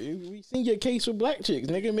 shit. We seen your case with black chicks,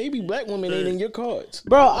 nigga. Maybe black women ain't in your cards.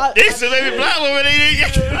 Bro, I it's a baby black woman.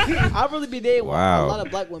 Ain't I really be dating Wow. a lot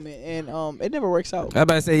of black women, and it never works out. I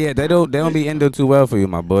about to say, yeah, they don't be ending too well for you,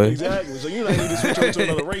 my boy. Exactly. So you don't need to switch over to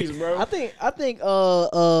another race, bro. I think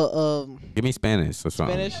Give me Spanish or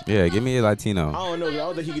something. Spanish? Yeah, give me a I Latino. don't know. I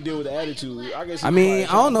don't think he can deal with the attitude. I guess. I mean,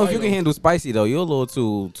 I don't know if you can handle spicy though. You're a little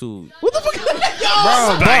too. what the fuck?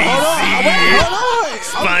 Bro,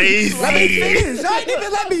 spicy. Let me finish. I didn't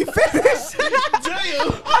even let me finish.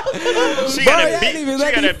 She Bro, got y'all a, didn't even she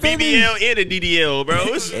let got me a BBL and a DDL, bro.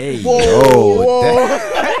 It's Hey, Whoa, yo, whoa.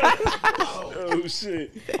 Oh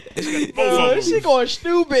shit. both of them. She going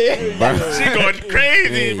stupid. She going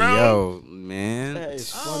crazy, hey, bro. yo, man, That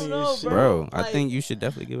is I don't funny know, as shit. bro, I Like, think you should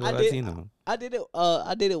definitely give it a I did- Latino. I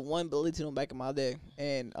did it one Latino back in my day,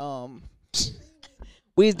 and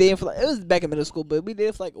we was dating for like it was back in middle school, but we did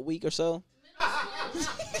it for like a week or so.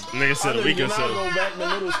 Nigga said a week or You're not so. going back to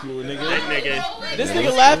middle school, nigga. That nigga. This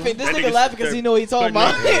nigga laughing. This That nigga nigga's laughing because he know what he talking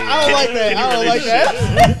about. third- I don't like that. I don't like that.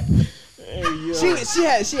 Hey,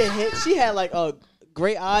 yo. She had like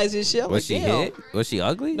gray eyes and shit. I'm Was like, she damn. hit? Was she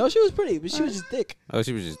ugly? No, she was pretty, but she was just thick, Oh,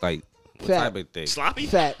 she was just like what Fat. type of thing? Sloppy?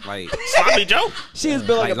 fat. Like Sloppy Joe? She was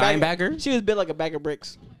built like, Like a bag. linebacker? She was built like a bag of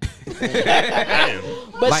bricks. Damn.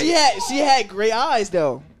 But Like- she had gray eyes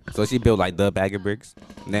though. so she built like the bag of bricks.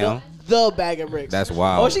 Now The bag of bricks. that's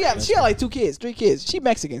wild. Oh, she had like 2 kids, 3 kids. She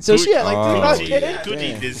Mexican, so she had like Oh. 3 kids.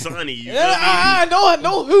 Coochie Desani. You Yeah, I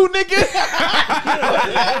know who, nigga.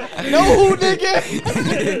 Know who, nigga.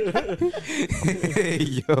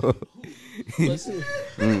 Yo. Let's see.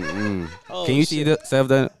 Oh, Can you see yourself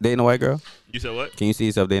dating a white girl? You said what? Can you see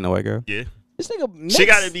yourself dating a white girl? Yeah. This nigga mixed. She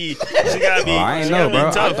gotta be. Oh, I ain't she know, gotta be bro.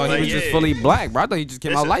 I tough, thought he like, was just yeah. fully black, bro. I thought he just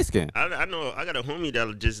came out Listen, light skinned. I know. I got a homie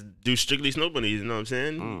that'll just do strictly snow bunnies. You know what I'm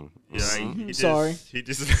saying? Yeah, like, he just, Sorry. He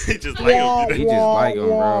just like him. He just like him,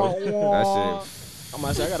 bro. That shit. I'm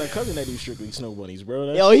gonna say I got a cousin that do strictly snow bunnies, bro.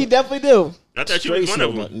 That's Yo, he definitely do. I thought you straight was one snow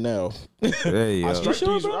of them. bunny. No, There you I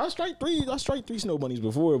go. strike three snow bunnies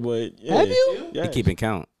before, but yeah. Have you? Yeah. He keeping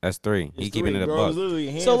count. That's 3. He It's keeping three, it a bro. buck. It's literally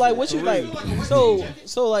a So like, handful. what you like?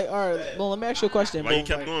 So like, all right. Well, let me ask you a question. Why you Boom.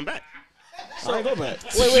 kept going back? I ain't go back.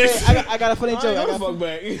 Wait. I got a funny joke. I I ain't got gonna a- fuck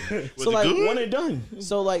back. Was So it like, good? One and done.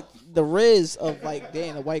 so like the riz of like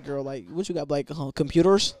dating a white girl. Like, what you got? Like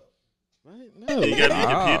computers. No. You got any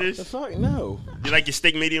Ah. The computers? fuck no. You like your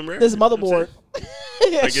steak medium rare? This motherboard.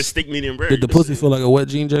 Like your steak medium rare. Did the pussy feel like a wet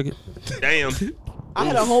jean jacket? Damn, I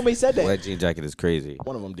had a homie said that. Wet jean jacket is crazy.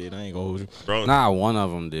 One of them did. I ain't gonna hold you. bro. Nah, one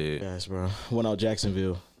of them did. Yes, bro. Went out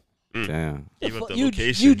Jacksonville. Damn. Gave up the You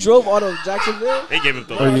location. drove out of Jacksonville. They gave up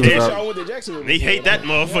the Oh, you was location. out- I went to Jacksonville. They hate that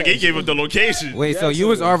motherfucker. He gave up the location. Wait, so you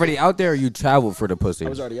was already out there or you traveled for the pussy? I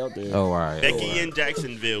was already out there. Oh, all right. Becky in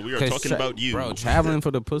Jacksonville. We are 'Cause talking about you, Bro, traveling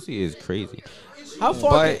for the pussy is crazy. How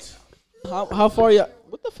far? But, How far you?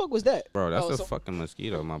 What the fuck was that? bro, that's Oh, a so- fucking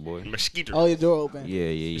mosquito, my boy. Mosquito. Oh, your door open. Yeah.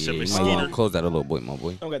 You said might mosquito. want to close that a little bit, my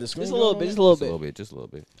boy. I don't got the screen. Just a little going bit. on. Just a little Just a little bit. bit. Just a little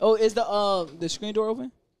bit. Oh, is the screen door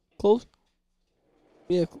open? Closed?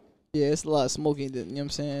 Yeah. Yeah, it's a lot of smoking. You know what I'm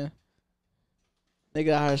saying?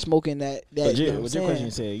 Nigga out here smoking that. But You know what your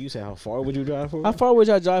question said? You said how far would you drive for? How far would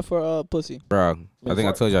y'all drive for pussy? Bro, I think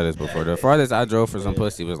I told y'all this before. The farthest I drove for some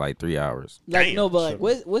pussy was like 3 hours. Like Damn. no, but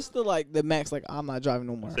like what's the max? Like I'm not driving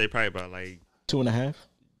no more. Say probably about like 2.5.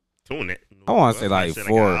 2 and I want to say like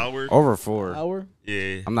 4, an hour. over 4. Hour.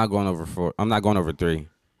 Yeah. I'm not going over 4. I'm not going over 3.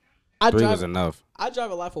 I 3 drive. was enough. I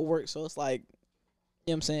drive a lot for work, so it's like,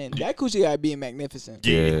 you know what I'm saying? That coochie gotta be magnificent.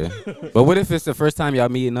 Yeah. But what if it's the first time y'all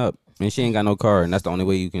meeting up and she ain't got no car and that's the only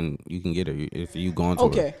way you can get her if you going to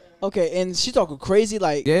her? Okay, and she talking crazy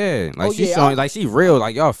like. Yeah, like she's showing, like she real,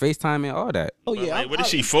 like y'all FaceTime and all that. Oh yeah. Like, what does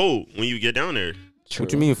she fold when you get down there?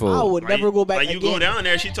 What you mean for? I would never go back. Like you again. go down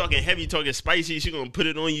there, she talking heavy, talking spicy. She gonna put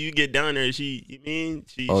it on you. You get down there,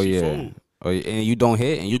 she Oh yeah. fold. Oh, yeah. And you don't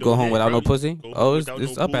hit, and you go don't home hit, without bro. no pussy. Go Oh, home it's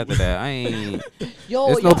without no up boo. after that. I ain't. Yo,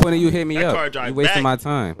 There's no point in you hit me That up. car drive You wasting back. my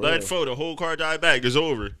time. Let fold the whole car drive back. It's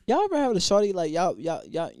over. Y'all ever have a shorty like y'all, you know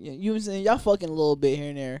what I'm saying? Y'all fucking a little bit here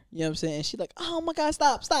and there. You know what I'm saying? And she like, oh my god,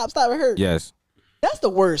 stop, it hurt. Yes, That's the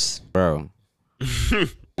worst. bro. You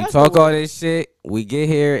That's talk the all this shit. We get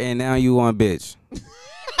here, and now you want bitch.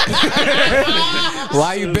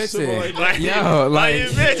 Why you bitching? Yo, like,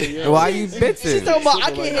 why you bitching? She's talking about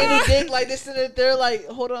I can't handle dick like this and there. Like,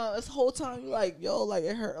 hold on, this whole time you like, yo, like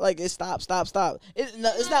it hurt, like it stop.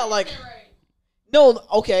 It's not like, no,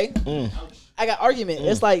 okay. I got argument.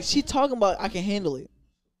 It's like she talking about I can handle it.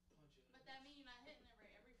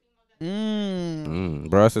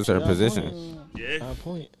 Bro, it's a certain position. Yeah. My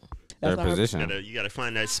point. Their not her- position. You gotta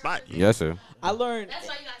find that spot. Yes, sir. I learned. That's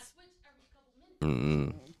why you gotta switch every couple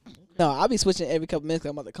minutes. No, I'll be switching every couple minutes 'cause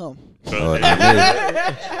I'm about to come. Oh,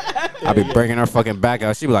 I be breaking her fucking back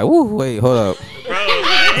out. She be like, "Woo, wait, hold up, Bro,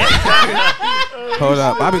 like, hold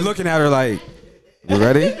up." I be looking at her like, "You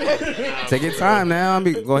ready? Take your time now.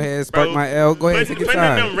 Go ahead, spark Bro, my L. Go ahead, take your putting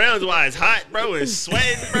in them time." rounds while it's hot, bro, and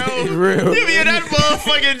sweating, bro. Real. You be in that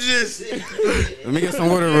motherfucking just Let me get some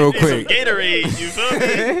water real some quick, Gatorade. You feel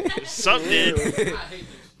me? Something.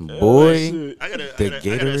 boy. I got a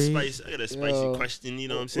Gatorade? spicy Yo. question. You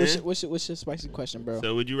know what I'm saying? What's your spicy question, bro?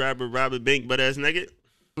 So would you rob a bank butt ass naked?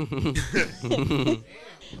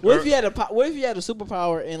 What if you had a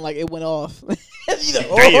superpower and like it went off? You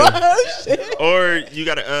know, Damn. oh, shit. Or you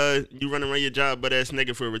gotta you run around your job butt ass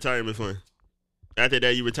naked for a retirement fund. After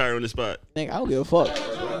that, you retire on the spot. Nigga, I don't give a fuck.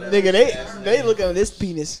 Nigga, they look at this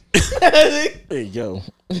penis. Hey, yo.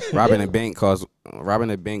 Robbing a bank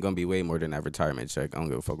gonna be way more than that retirement check. I don't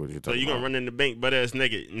give a fuck what you're So talking you gonna about. run in the bank butt ass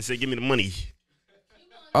naked and say, "Give me the money."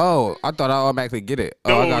 Oh, I thought I automatically get it.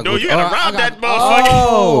 No, I gotta no, go- you gotta I rob that motherfucker.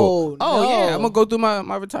 Oh, no. yeah. I'm gonna go through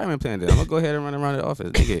my retirement plan then. I'm gonna go ahead and run around the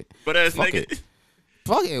office. Nigga. Butt ass Fuck naked. it.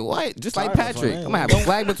 Fuck it, what? Just like Retirement Patrick. fund, I'm gonna have a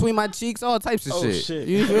flag between my cheeks, all types of Oh, shit. shit.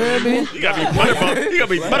 You feel me? You gotta be butterball. You gotta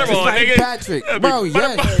be Just butterball, like nigga. Patrick. You gotta be Bro,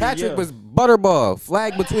 yes. butterball. Patrick Yeah. was butterball.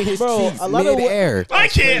 Flag between his Bro, cheeks, a lot of mid-air. I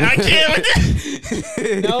can't with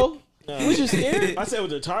this. No? Was you scared? I said with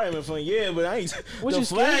the retirement fund, yeah, but I ain't. Was the you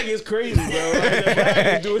flag scared? is crazy, bro. Like, the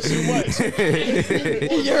flag is doing too much.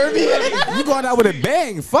 You heard me? You going out with a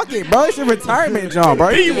bang. Fuck it, bro. It's your retirement job, bro.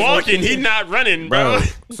 He walking, he not running, bro.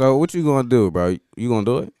 So what you gonna do, bro? You gonna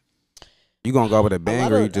do it? You gonna go out with a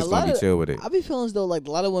bang, or you just gonna be chill with it? I be feeling as though like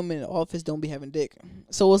a lot of women in the office don't be having dick.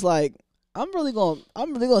 So it's like I'm really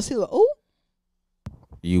gonna see like, oh,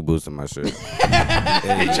 You boosting my shit. He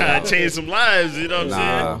trying to change some lives, you know what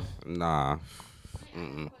I'm saying? Nah.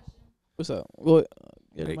 Mm-mm. what's up? Go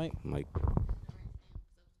get the mic. Mike.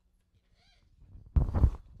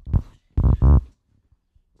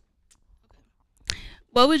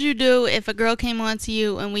 What would you do if a girl came on to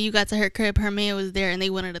you and when you got to her crib, her man was there and they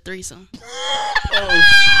wanted a threesome?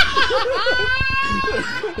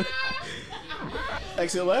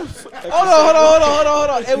 Exit left. Hold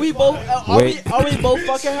on. And we both are we both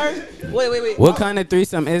fucking her? Wait. What kind of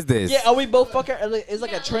threesome is this? Yeah, are we both fucking? It's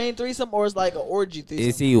like a train threesome or it's like an orgy threesome?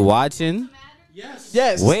 Is he watching?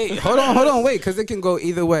 Yes. Wait, hold on, wait, because it can go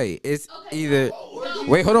either way. It's either.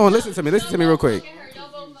 Wait, hold on, listen to me real quick.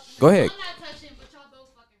 Go ahead.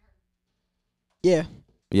 Yeah.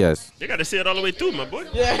 Yes. You gotta see it all the way through, my boy.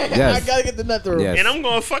 Yeah. Yes. I gotta get the nut through. Yes. And I'm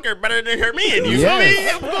gonna fuck her better than her man. You Yes. feel me?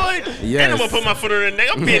 I'm going. Yes. And I'm gonna put my foot on her neck.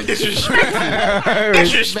 I'm being disrespectful.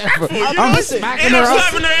 Disrespectful. You know? I'm Listen, smacking And her I'm up.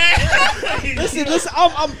 slapping her ass. Listen,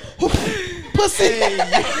 I'm pussy.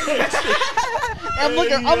 I'm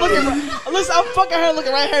looking. Listen, I'm fucking her,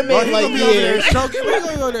 looking right at her man like, yeah. Stroking. We're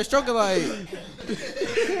gonna go there stroking like.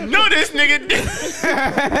 No, this nigga.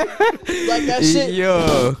 Like that shit.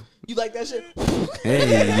 Yo. You like that shit?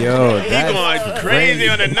 Hey, yo, He that's going crazy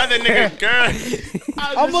on another nigga, girl.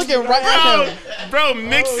 I'm looking right at him. Bro,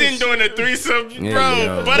 mixing doing a threesome, Yeah, bro.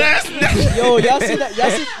 yo. But ass nigga. Yo, y'all seen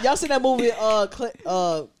that? Y'all seen that movie?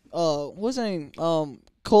 What's her name?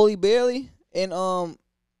 Coley Bailey and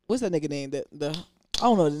what's that nigga name? I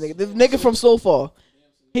don't know the nigga from Snowfall.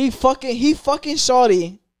 He fucking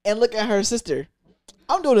shorty and look at her sister.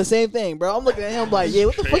 I'm doing the same thing, bro. I'm looking at him like, yeah,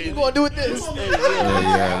 what the fuck you gonna do with this?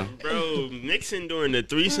 yeah. Bro, mixing doing the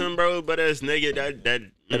threesome, bro. But ass nigga, that That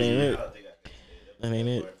ain't it. That ain't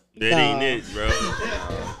it. That ain't it, bro.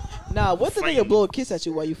 Nah, what the nigga blow a kiss at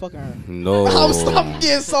you while you fucking her? No. I'm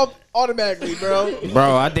getting some automatically, bro.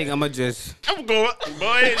 Bro, I think I'ma just. I'm going,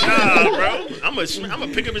 boy. Nah, bro. I'm gonna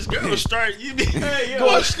pick up his girl and start. You be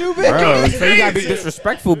Going stupid, Bro, so you gotta be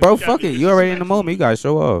disrespectful, bro. Fuck it. You already in the moment. You gotta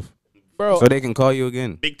show off. bro. So they can call you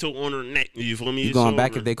again. big toe on her neck. You feel me? You going So,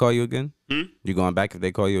 back if they call you again? Hmm? You going back if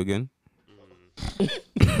they call you again?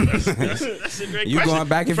 That's a great You question. going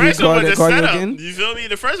back if First you one call was they a call you setup. again? You feel me?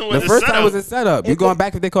 The first one was The a first setup. time was a setup. You going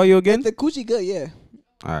back if they call you again? If the coochie good, yeah.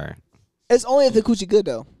 All right. It's only if the coochie good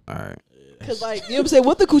though. All right. Cause like, you know what I'm saying?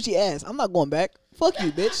 What the coochie ass? I'm not going back. Fuck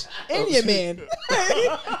you, bitch. And your man.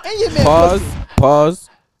 And your man. Pause.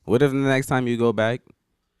 What if the next time you go back,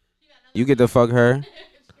 you get to fuck her,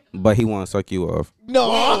 but he want to suck you off?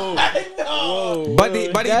 No. But he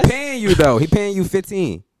paying you though. He paying you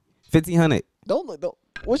 1,500. Don't.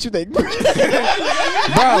 What you think? Bro, he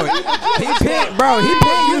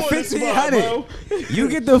paying you 1,500. You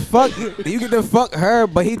get the fuck her,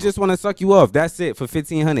 but he just want to suck you off. That's it for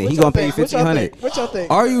 1,500. He gonna pay you 1,500. What y'all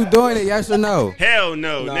think? Are you doing it? Yes or no? Hell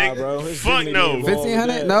no, Nah, nigga. bro. His Fuck dignity no. involved with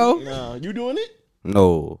 1,500? that. No? Nah, you doing it?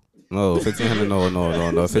 No, 1,500. No.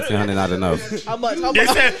 1,500 not enough. How much? You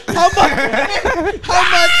said, How much?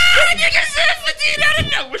 nigga said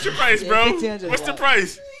 1,500. No. What's your price, bro? 1,500, What's the wow.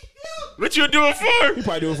 price? What you doing for? You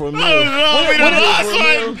probably do it for a Oh, meal. no, we done lost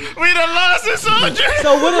one. We done lost a soldier.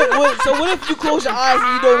 So what if you close your eyes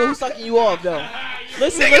and you don't know who's sucking you off though?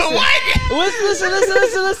 Listen. Nigga, what? Listen.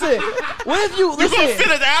 What if you You gonna fit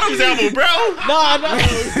listen? his Adam's apple, bro. Nah.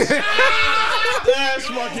 That's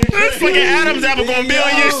fucking This fucking Adam's apple gonna be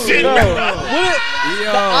on your shit, Bro, bro. what if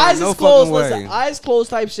Yo, the eyes no is closed? fucking Listen, way. eyes closed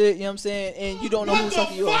type shit. You know what I'm saying? And you don't know who's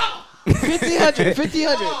sucking you off. 1,500.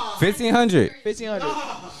 1,500. 1,500.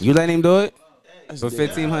 You let him do it for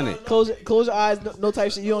 1,500. Close your eyes. No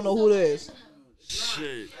type shit. You don't know who it is.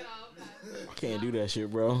 Shit. Can't do that shit,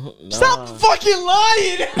 bro. Nah. Stop fucking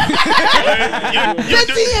lying. You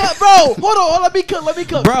 1,500, bro. Hold on. Let me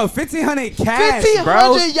cook. Bro, 1,500 cash, 1,500.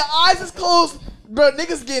 bro. Your eyes is closed, bro.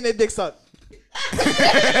 Niggas getting their dick sucked.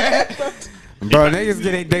 Bro, niggas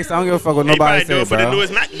get their dicks. I don't give a fuck what He nobody probably do say, it for the bro.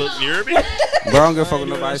 newest MacBook. You heard me? Bro, I don't give a fuck what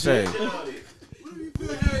nobody say.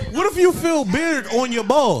 What if you feel beard on your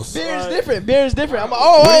balls? Beer is different. I'm like,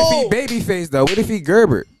 What if oh. he baby face though? What if he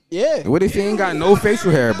Gerber? Yeah. What if he ain't got no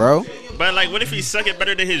facial hair, bro? But like, what if he suck it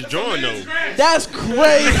better than his drawing though? That's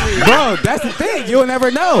crazy. Bro, that's the thing. You'll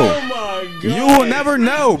never know. Oh my god. You will never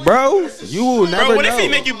know, bro. You will never Bro, what know. if he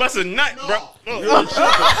make you bust a nut, bro? Of course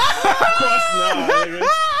not, nigga.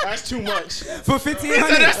 That's too much. For He said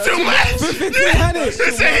 1,500. that's too much. For 1,500. He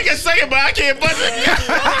said he can say it, but I can't bust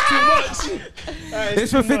it.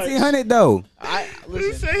 It's for 1,500 though.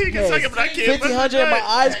 He said he can say it, but I can't bust 1,500. it. My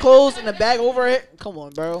eyes closed and the bag over it. Come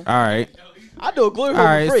on, bro. All right. I do a glory All hole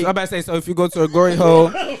right. for So free. I'm about to say, so if you go to a glory hole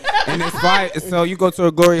and there's 5, so you go to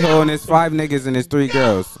a glory hole and there's 5 niggas and there's 3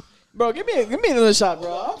 girls. Bro, give me another shot,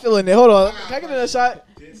 bro. I'm feeling it. Hold on. Can I get another shot?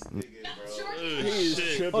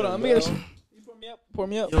 Hold on. Let me get a shot. Pour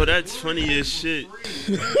me up. Yo, that's funny as shit.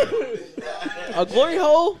 A glory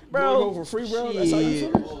hole, Go bro. for free, bro. That's how you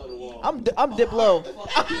Shit. feel. I'm dip low.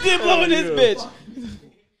 I'm dip low in this bitch.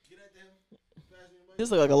 This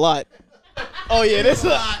look like a lot. Oh yeah, this.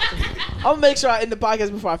 I'm gonna make sure I end the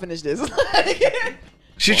podcast before I finish this.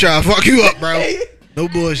 She try to fuck you up, bro. No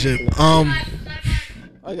bullshit.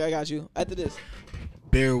 Okay, I got you. After this.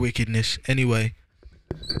 Bare wickedness. Anyway,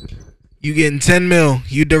 you getting 10 mil.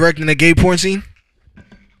 You directing a gay porn scene?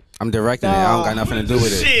 I'm directing it. I don't got nothing to do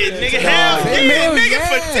with it. Shit, nigga, hell 10 yeah, mil, nigga, yeah.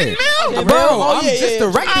 for 10 mil. Bro, Oh, I'm yeah, just yeah.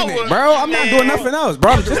 directing it, bro. I'm not doing nothing else,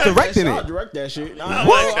 bro. I'm just directing I'll it. direct that shit. I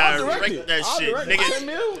What? gotta I'll direct direct it. that I'll shit, direct it. nigga. 10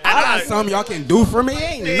 mil? I got something y'all can do for me.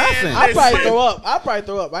 Ain't nothing. I'll probably Listen. throw up. I ain't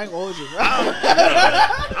gonna hold you.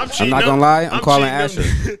 I'm not gonna lie. I'm calling cheating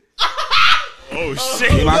Asher. them. Oh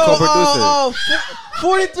shit. He my co-producer.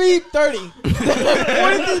 4330.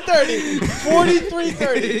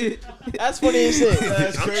 4330. That's funny as shit.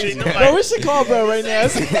 That's I'm crazy. cheating. Bro, we should call bro right now.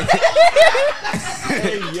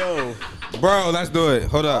 Hey, yo. Bro, let's do it.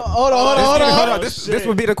 Hold up. Hold on. This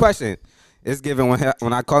would be the question. It's given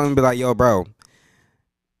when I call him and be like, yo, bro,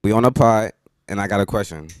 we on a pod and I got a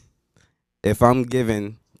question. If I'm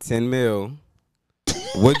given 10 mil,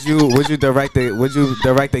 would you direct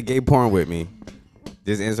the gay porn with me?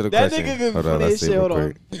 Just answer the question. That nigga funny as shit. Hold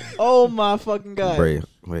on. Oh my fucking god. Wait,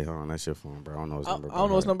 hold on. That's your phone, bro. I don't know his number. I don't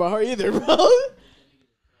know his number her either, bro.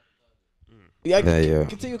 Yeah.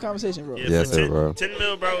 Continue the conversation, bro. Yeah, yes, sir, bro. 10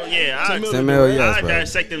 mil, bro. Yeah, 10 mil, yes, I bro.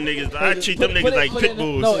 dissect them niggas. I treat them niggas like pit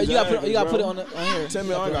bulls. No, you gotta put it on here. 10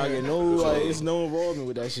 mil, I gotta get no, like, it's no involvement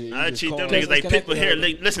with that shit. I treat them niggas like pit bull. Here,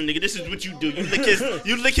 listen, nigga, this is what you do.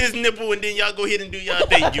 You lick his nipple and then y'all go ahead and do y'all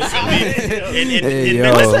thing. You feel me?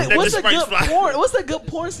 What's a good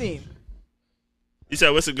porn scene? You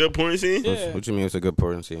said what's a good porn scene? Yeah. What you mean? What's a good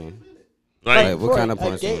porn scene? Like what kind of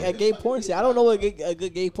porn scene? A gay porn scene. I don't know what a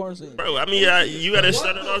good gay porn scene. Bro, I mean, you gotta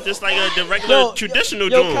start it off just like the regular traditional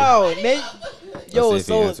joint. Yo, Kyle, Nate. Yo,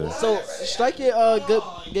 so strike your good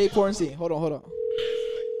gay porn scene. Hold on. I'm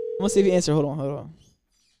gonna see if you answer. Hold on.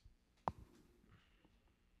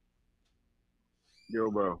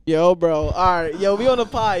 Yo, bro. All right, yo, we on the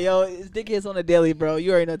pod, yo. It's Dickheads on the daily, bro. You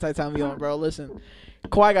already know the type of time we on, bro. Listen,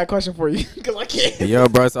 Kwai got a question for you, cause I can't. Yo,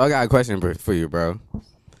 bro. So I got a question for you, bro.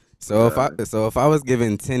 So if I was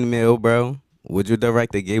given 10 mil, bro, would you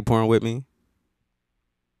direct the gay porn with me?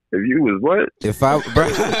 If you was what?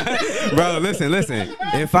 Bro, listen.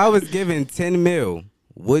 If I was given 10 mil,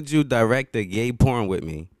 would you direct the gay porn with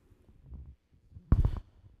me?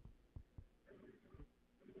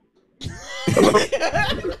 Hello?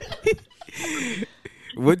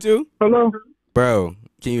 Would you? Hello? Bro,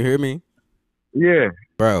 can you hear me? Yeah.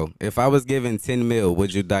 Bro, if I was given 10 mil,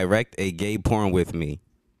 would you direct a gay porn with me?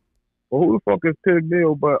 Well, who the fuck is 10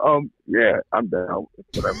 mil? But yeah, I'm down.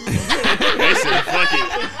 Whatever. Listen, fuck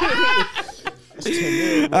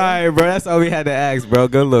it. All right, bro. That's all we had to ask, bro.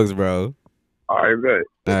 Good looks, bro. All right, good.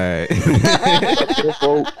 All right.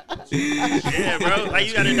 Yeah, bro. Like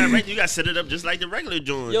you gotta set it up just like the regular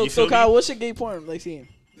joint. Yo, so Kyle, what's your gay porn like scene?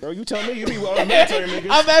 Bro, you tell me. You be well military niggas.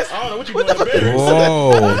 I'm asking. I don't know what you doing in bed.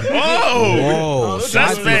 Whoa.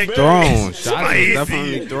 Shots was thrown. Shots was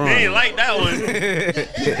definitely thrown. He ain't like that one.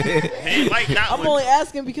 I'm only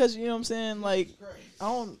asking because, you know what I'm saying, like, I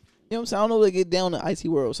don't know what to get down in the IT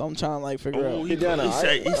world, so I'm trying to, like, figure out.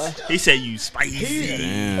 He said you spicy.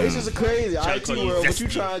 This is a crazy IT world, but you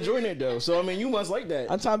trying to join it, though. So, I mean, you must like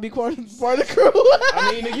that. I'm trying to be part of the crew.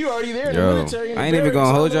 I mean, nigga, you already there in the military. I ain't even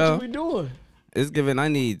gonna hold y'all. What you doing? It's given. I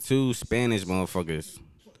need 2 Spanish motherfuckers.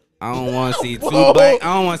 I don't want to see 2 black.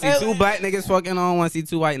 I don't want to see 2 black niggas fucking. I don't want to see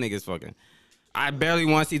 2 white niggas fucking. I barely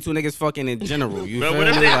want to see 2 niggas fucking in general. You feel me? What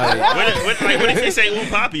if they say "un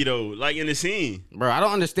papi" though, like in the scene? Bro, I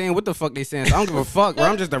don't understand what the fuck they saying. So I don't give a fuck, bro.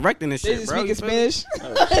 I'm just directing this shit, bro. They just speaking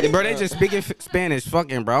Spanish? Bro, they just speaking Spanish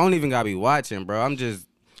fucking, bro. I don't even gotta be watching, bro. I'm just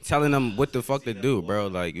telling them what the fuck to do, bro.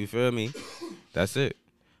 Like, you feel me? That's it.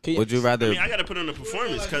 Would you rather? I mean, I gotta put on the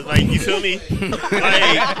performance, cause like, you feel me? Like,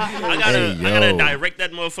 I gotta direct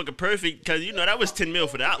that motherfucker perfect, cause you know that was 10 mil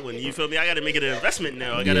for that one. You feel me? I gotta make it an investment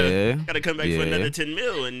now. I gotta come back for another 10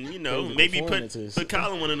 mil, and you know maybe put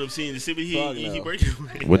Kyle in one of them scenes to see what he working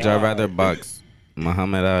with. Would y'all rather box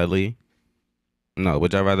Muhammad Ali? No.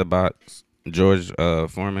 Would y'all rather box George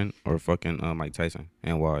Foreman or fucking Mike Tyson,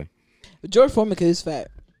 and why? George Foreman, cause he's fat.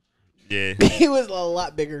 Yeah. He was a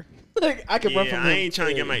lot bigger. Like, I could run from him. I ain't trying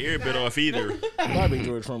to get my ear bit off either. Probably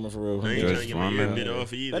George Foreman for real. I ain't trying to get my ear bit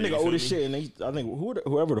off either. That nigga old as shit, and I think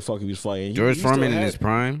whoever the fuck he was fighting. George Foreman in his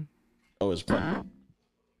prime. Oh, his prime.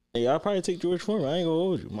 Yeah, I'll probably take George Foreman. I ain't gonna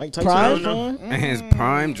hold you. Mike Tyson prime? in his prime? In his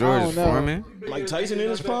prime, George Foreman. Mike Tyson in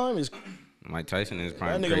his prime is. Mike Tyson in his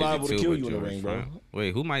prime. That nigga liable to kill you in the ring, bro.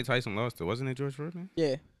 Wait, who Mike Tyson lost to? Wasn't it George Foreman?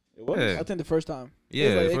 Yeah. Yeah. I think the first time.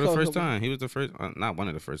 Yeah, for the first time. He was the first, not one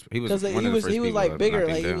of the first. He was one of the first. He was like bigger.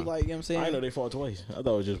 Like, he was like, you know what I'm saying? I know they fought twice. I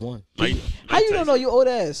thought it was just one. How you don't know, you old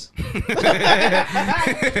ass? Ain't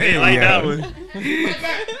like that one.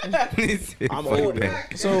 I'm old.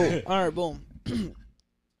 So, all right, boom.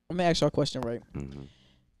 Let me ask y'all a question, right? Mm-hmm.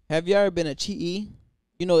 Have you ever been a cheatee?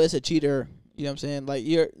 You know, it's a cheater. You know what I'm saying? Like,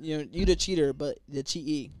 you the cheater, but the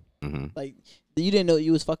cheatee. Mm-hmm. Like, you didn't know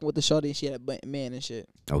you was fucking with the shorty and she had a man and shit.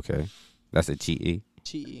 Okay. That's a cheatee?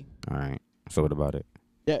 Cheatee. All right. So what about it?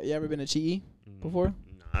 Yeah, you ever been a cheatee before?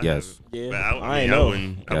 Yes. Yeah. But I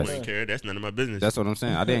wouldn't care. That's none of my business. That's what I'm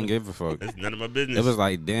saying. I didn't give a fuck. That's none of my business. It was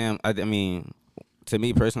like, damn. I mean, to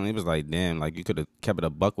me personally, it was like, damn, like you could have kept it a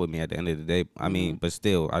buck with me at the end of the day. I mean, but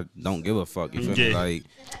still, I don't give a fuck. You feel me? Like,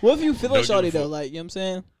 what if you feel like shorty though? Like, you know what I'm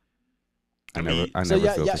saying? I never feel for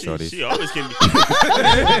shorties. She always can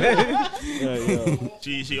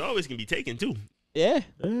be. She always can be taken too. Yeah.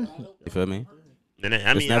 You feel me? And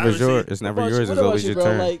I mean, it's never yours. It's never yours. It's always your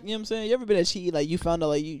turn. Like, you know what I'm saying? You ever been a cheat? Like, you found out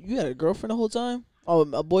like you had a girlfriend the whole time? Oh,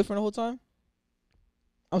 a boyfriend the whole time?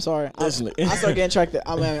 I'm sorry. I started getting tracked.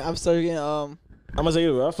 I'm started getting I'm gonna say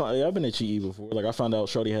I've been a cheat before. Like I found out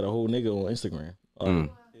Shorty had a whole nigga on Instagram. It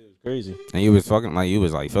was crazy. And you was fucking like you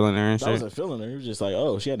was like feeling her and shit. I wasn't feeling her. It was just like,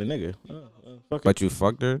 oh, she had a nigga. But you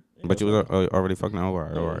fucked her. Yeah, but you was already fucking her. All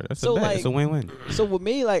right. That's so like, it's a win-win. So with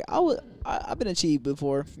me, like I've been a cheat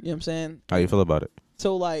before. You know what I'm saying? How you feel about it?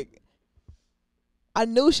 So like, I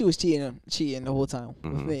knew she was cheating the whole time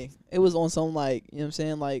with me. It was on some like, you know what I'm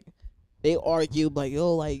saying? Like, they argued like,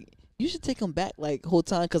 yo, like you should take him back like whole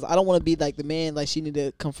time because I don't want to be like the man like she need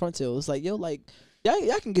to confront her. It's like, yo, like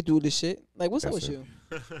y'all can get through this shit. Like, what's up with you?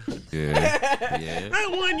 Yeah. I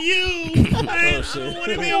want you. I don't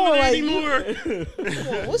want to be over there anymore.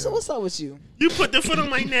 What's up with you? You put the foot on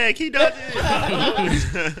my neck. He does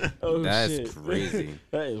it. That's crazy.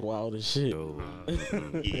 That is wild as shit.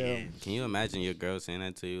 Yeah. Can you imagine your girl saying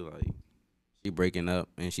that to you? Like, she breaking up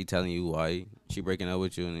and she telling you why she breaking up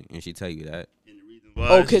with you and she tell you that.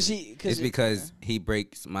 Oh, cause it's because he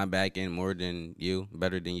breaks my back in more than you,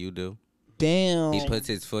 better than you do. Damn. He puts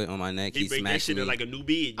his foot on my neck. He smacks me like a new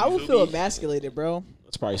bead. I would feel emasculated, bro.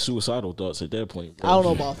 That's probably suicidal thoughts at that point, bro. I don't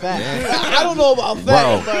know about that. Yeah. I don't know about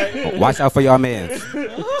that. Bro, but watch out for y'all man.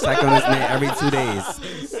 Check on this man every 2 days.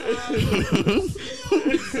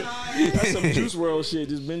 That's some Juice WRLD shit.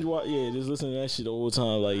 Just binge watch. Yeah, just listen to that shit the whole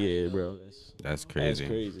time. Like, yeah, bro. That's crazy.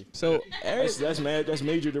 That's crazy. So that's mad. That's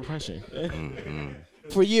major depression.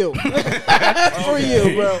 For you. For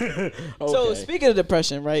you, bro. Okay. So speaking of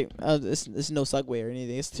depression, right? It's no segue or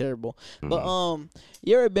anything. It's terrible. But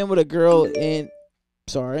you ever been with a girl and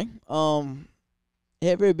you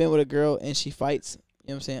ever been with a girl and she fights? You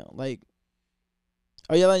know what I'm saying? Like,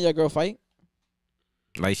 are you letting your girl fight?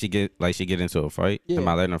 Like she get into a fight? Yeah. Am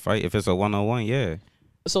I letting her fight? If it's a 1-on-1, yeah.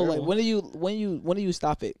 So like when do you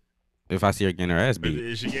stop it? If I see her getting her ass beat.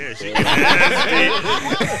 If she get her ass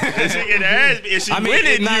beat. If she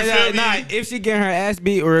winning, if she getting her ass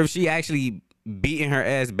beat or if she actually beating her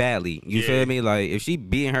ass badly. You feel me? Like, if she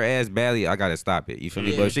beating her ass badly, I gotta stop it. You feel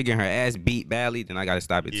me? But if she getting her ass beat badly, then I gotta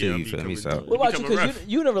stop it too. You feel me? So what about you? Because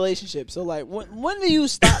you in a relationship. So like, when do you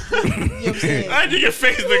stop? You know what I'm saying? I think your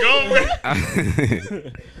face to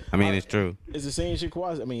go. I mean, it's true. It's the same shit,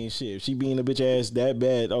 Kwaizi. I mean, shit. If she beating a bitch ass that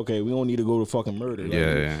bad, okay, we don't need to go to fucking murder. Like,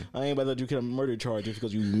 yeah. I ain't about to let you get a murder charge just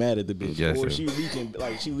because you mad at the bitch. Yes, or sir. she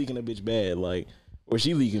leaking a bitch bad, like, or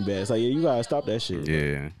she leaking bad. It's like, yeah, you gotta stop that shit.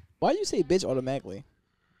 Yeah. Why do you say bitch automatically?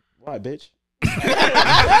 Why, bitch?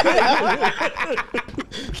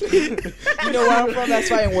 You know where I'm from? That's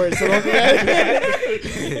fighting words. So don't do that.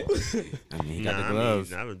 I mean, he got the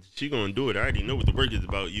gloves. She gonna do it. I already know what the work is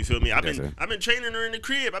about. You feel me? I've been training her in the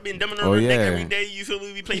crib. I've been dumbing her neck every day. You feel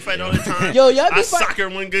me? We play fight all the time. Yo, y'all I sock her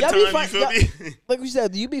one good time. You feel me? Like you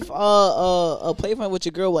said, do you be play fight with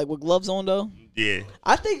your girl like with gloves on though? Yeah.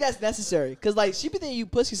 I think that's necessary because like she be thinking you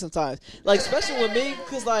pussy sometimes. Like especially with me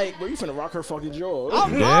because like bro, you finna rock her fucking jaw.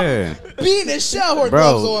 I'm beating the shit out of her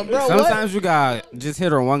gloves on, bro. Sometimes you gotta just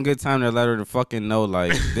hit her one good time to let her to fucking know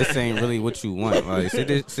like this ain't really what you want. Like sit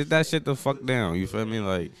that shit the fuck down. You feel me?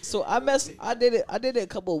 Like so I did it a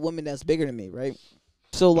couple of women that's bigger than me, right?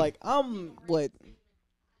 So like I'm what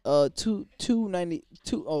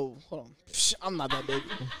 292. Oh, hold on. I'm not that big.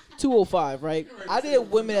 205, right? I did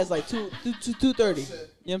women that's like 230. You know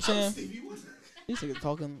what I'm saying? These niggas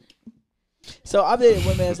talking. So I did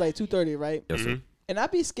women that's like 230, right? Yes, sir. And I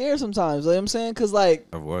be scared sometimes. You know what I'm saying? Cause like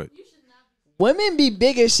of what? Women be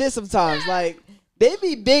big as shit sometimes. Like they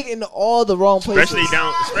be big in all the wrong places.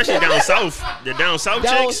 Especially down south. The down south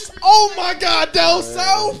chicks. Oh my God, down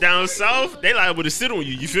south. Down south, they liable to sit on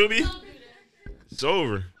you. You feel me? It's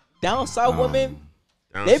over. Down south women.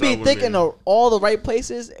 They be thinking of all the right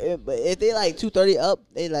places, but if they like 230 up,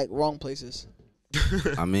 they like wrong places.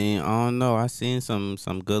 I mean, I don't know. I seen some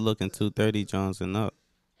good looking 230 Johnson up.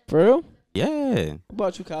 For real? Yeah. What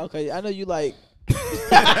about you, Kyle? Cause I know you like. Bro,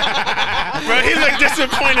 he look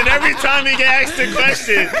disappointed every time he get asked a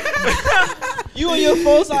question. You on your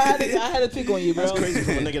phone, so I had to pick on you, bro. That's crazy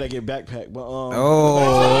from a nigga that get backpacked, but oh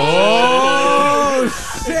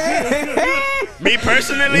shit. Me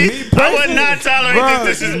personally, I would not tolerate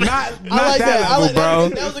this. This is not I like that. I like bro.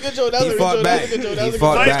 That was a good joke. That was a good joke. He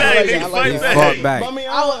fought back. He fought back.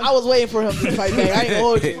 I was waiting for him to fight back. I ain't gonna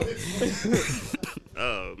hold you.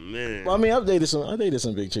 Oh man. Well, I mean, I dated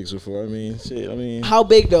some big chicks before. I mean, shit. I mean, how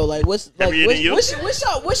big though? Like, what's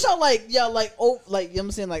y'all like? Yeah, like oh, like you know what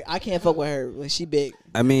I'm saying? Like, I can't fuck with her. Like, she big.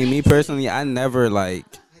 I mean, me personally, I never like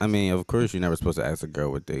I mean, of course, you're never supposed to ask a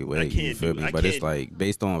girl what they weigh. You feel me? But it's like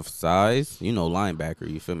based on size, you know, linebacker.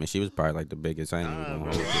 You feel me? She was probably like the biggest. I ain't even gonna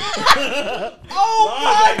hold it.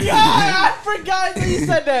 Oh my god! I forgot that you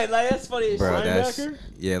said that. Like that's funny. Bro, Linebacker?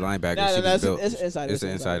 Yeah, linebacker. Nah, she was built. It's insider. It's an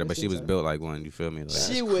insider, but she was built like one. You feel me? Like,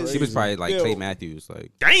 she was probably like built. Clay Matthews.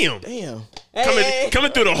 Like damn.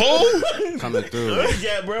 Coming through the hole. Coming through.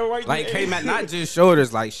 Yeah, bro. Right like Clay Matt, not just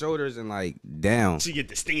shoulders, like shoulders and like down. She get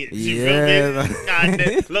the stance. Yeah.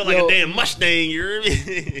 Look like a damn Mustang. You hear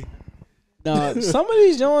me? Nah, some of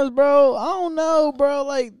these joints, bro. I don't know, bro.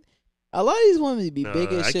 Like a lot of these women be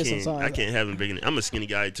big as shit sometimes. I can't have them bigger than. I'm a skinny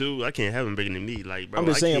guy too. I can't have them bigger than me. Like, bro, I'm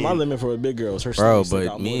just saying my limit for a big girl is her. Bro,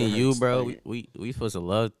 but me and you, bro, we supposed to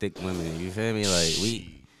love thick women. You feel me? Like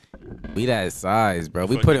we that size, bro.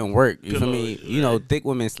 We put in work. You feel me? You know, thick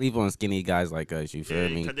women sleep on skinny guys like us. You feel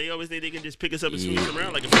me? Cause they always think they can just pick us up and swing us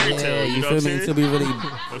around like a fairy tale. You know feel what me? I'm Until we really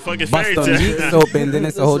bust the meats open, then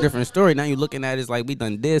it's a whole different story. Now you looking at it, it's like we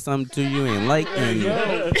done did something to you and like and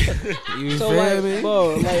you so feel like, me?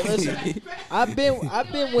 bro, like listen, I've been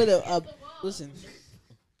with a listen.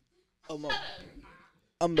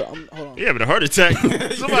 I'm hold on. You having a heart attack?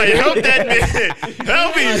 Somebody help that man.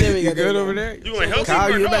 Help me. There we go, You good over there? You want to help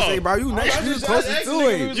Kyle, him you or better say, no? bro, you next. You closest to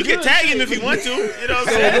him. You can tag him if you want to. You know what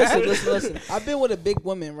I'm saying? Listen. I've been with a big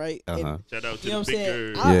woman, right? And, Shout out to you know the what I'm big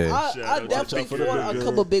saying? girl. Yeah. I definitely fought a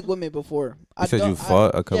couple big women before. You said you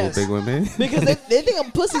fought a couple big women? Because they think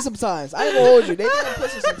I'm pussy sometimes. I ain't gonna hold you. They think I'm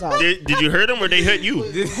pussy sometimes. Did you hurt them or they hurt you?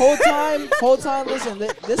 Whole time, listen,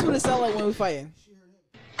 this what it sound like when we fighting.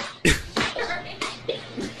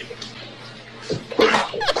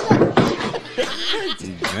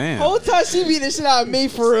 Damn. Whole time she beat the shit out of me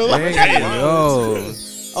for real. Hey, yo.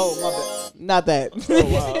 Oh, my bad. Not that. Oh,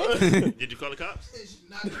 wow. Did you call the cops?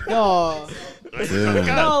 No.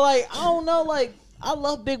 Yeah. No, like, I don't know, like, I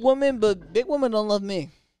love big women, but big women don't love me.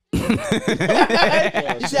 You see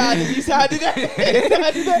how I did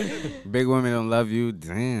that? Big women don't love you.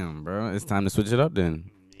 Damn, bro. It's time to switch it up then.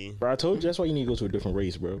 Bro, I told you that's why you need to go to a different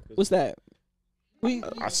race, bro. What's that?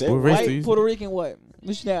 I said What race do White, you- Puerto Rican, what?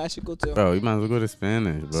 Which that I should go to? Bro, you might as well go to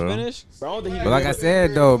Spanish, bro. Spanish? Bro, But like I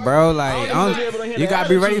said though, bro, like you gotta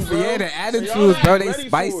be ready for the attitudes, bro. They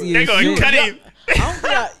spicy They as gonna shit. cut him.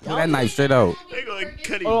 Pull that knife straight out. They gonna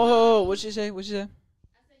cut him. Oh, what you say?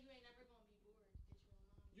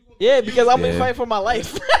 Yeah, because I'm gonna Yeah. fight for my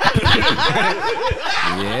life.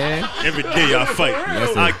 Yeah. Every day I fight.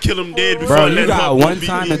 Listen. I kill him dead before Bro, I you let got her one beat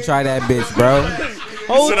time me. to try that bitch, bro.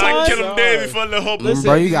 Whole Said I time? kill him dead before I let her beat me.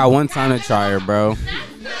 Bro, you got one time to try her, bro.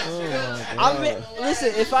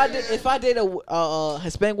 Listen, if I date a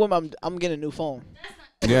Hispanic woman, I'm getting a new phone.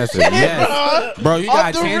 Yes, sir. Yes. Bro, you gotta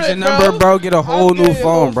Off the change your rip, number, bro. Get a whole new getting a phone,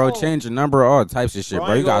 whole bro. phone. Change your number, all types of shit, Bro, I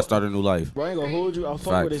bro. You ain't gotta gonna- start a new life. Bro, I ain't gonna hold you. I fucked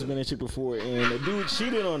Facts. with this minute chick before, and the dude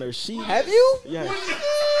cheated on her. She Have you? Yes.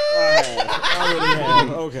 I already have.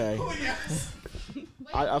 Okay.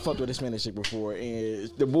 I fucked with this minute chick before, and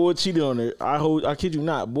the boy cheated on her. I kid you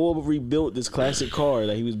not. Boy rebuilt this classic car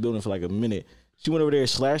that he was building for like a minute. She went over there,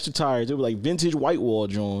 slashed the tires. They were like vintage white wall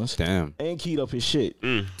Jones. Damn. And keyed up his shit.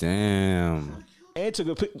 Damn. And took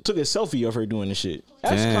a selfie of her doing the shit.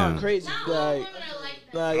 That's Damn. kind of crazy. Like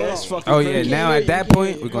that's fucking Oh yeah, crazy. now at that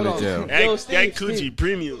point we're going Hold to on. jail. Yo, That Steve, coochie Steve.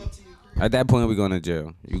 premium. At that point we're going to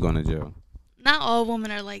jail. You going to jail. Not all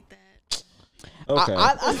women are like that. Okay.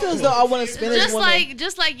 I feel as though I want to spend this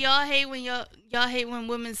Just like y'all hate when y'all hate when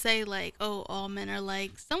women say like, oh, all men are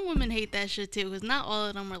like. Some women hate that shit too, because not all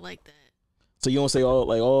of them are like that. So you don't say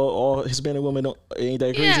all Hispanic women ain't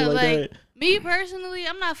that crazy Yeah, like that? me personally,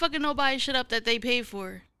 I'm not fucking nobody's shit up that they paid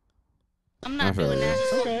for. I'm not I feel doing ya.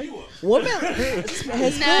 that. Okay. women. No.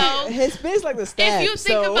 Hispanics like the stab. If you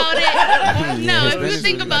think so. about it, no. If you Hispanics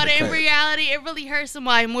think really about like it, to in cut. reality, it really hurts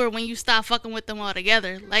somebody more when you stop fucking with them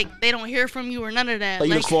altogether. Like they don't hear from you or none of that. Like,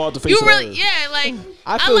 you just fall off the face you of the really, earth. yeah. Like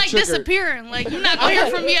I I feel like triggered. disappearing. Like you're not gonna hear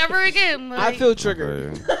from me ever again. Like, I feel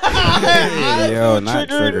triggered. Yo, not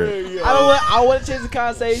triggered. I want to change the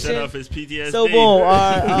conversation. Shut off his PTSD. So boom. All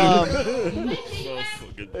right.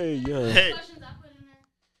 Motherfucker. Hey, yo. Hey.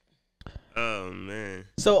 Oh man.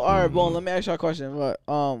 So all right, boom. Let me ask you a question. What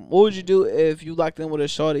would you do if you locked in with a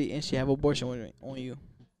shorty and she have abortion on you?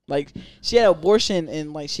 Like she had abortion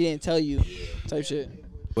and like she didn't tell you, type shit.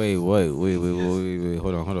 Wait.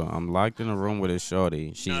 Hold on. I'm locked in a room with a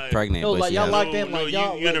shorty. She's pregnant, No, but like she y'all has, locked in, No, like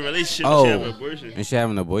y'all. you in a relationship Oh. and she have an abortion. and she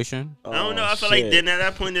having an abortion. I don't know. I feel shit. like then at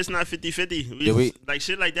that point it's not 50-50. Did we- Like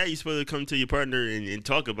shit like that, you supposed to come to your partner and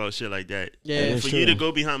talk about shit like that. Yeah, And that's for you to true.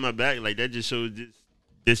 go behind my back like that just shows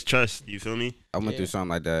distrust. You feel me? I went through something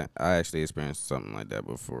like that. I actually experienced something like that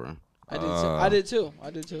before. I did too. I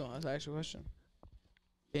did too. That's an actual question.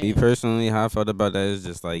 Me personally, how I felt about that is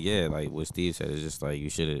just like, yeah, like what Steve said. It's just like you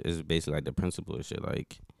should. It's basically like the principle of shit.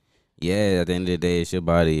 Like, yeah, at the end of the day, it's your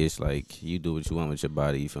body. It's like you do what you want with your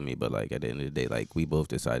body. You feel me? But like at the end of the day, like we both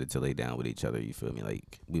decided to lay down with each other. You feel me?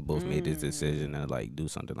 Like we both made this decision to like do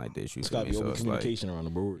something like this. You It's feel got to me? be So open it's like, communication around the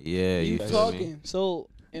board. yeah, you You feel talking. me? So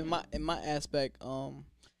in my aspect,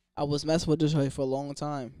 I was messing with this shorty for a long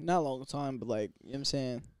time. Not a long time, but like, you know what I'm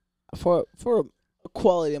saying? For a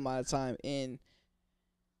quality amount of time. And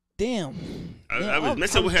damn. I was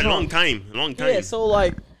messing with her a long time. Yeah, so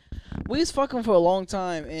like we was fucking for a long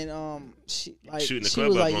time, and she like Shooting the she club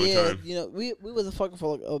was up like, long yeah, time. you know, we was fucking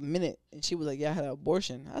for like a minute, and she was like, yeah, I had an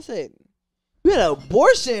abortion. I said, you had an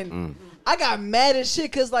abortion? I got mad as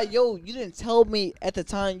shit because like, yo, you didn't tell me at the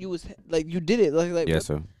time you was like you did it. Like Yes,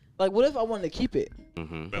 what, sir. like what if I wanted to keep it?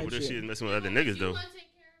 But what if she was messing with other niggas though?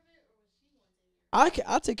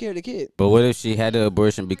 I'll take care of the kid. But what if she had the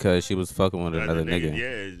abortion because she was fucking with another Other nigga?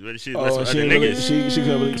 Yeah, what if she was messing Oh, with she other didn't really, niggas? she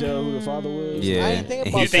couldn't really tell who the father was. Yeah, I didn't think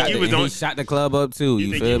and about he that. shot You the- was and he on- shot the club up too. You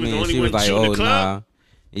You think feel he was me? the And only she one was like, shooting "Oh the club? nah."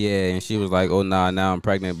 Yeah, and she was like, "Oh nah, now I'm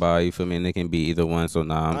pregnant by you." Feel me? And it can be either one. So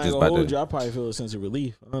nah, I I'm ain't just gonna about hold to. you. I probably feel a sense of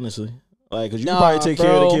relief, honestly. Like, cause you Nah, probably take care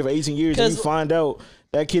of the bro. kid for 18 years and you 'Cause- find out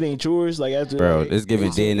that kid ain't yours. Like after, Bro, like, it's giving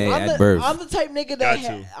 18 DNA I'm at birth. I'm the type nigga that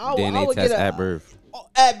Got I DNA would test get at birth.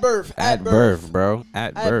 At birth. At birth, bro.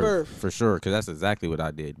 At birth. birth. For sure, because that's exactly what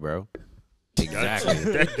I did, bro. Exactly.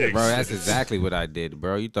 That dick. Bro, that's exactly what I did,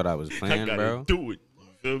 bro. You thought I was I playing, gotta bro? do it. You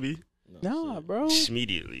feel me? Nah, bro.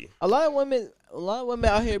 Immediately. A lot of women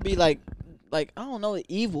out here be like I don't know,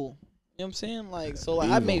 evil. You know what I'm saying? Like, so like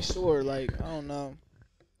I make sure, like, I don't know.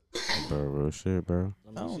 Bro, real shit, bro.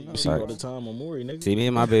 I don't know. You see all the time on Maury, nigga. See, me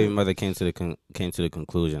and my baby mother came to the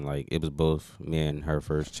conclusion, like, it was both me and her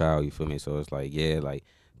first child, you feel me? So it's like, yeah, like,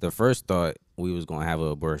 the first thought we was gonna have an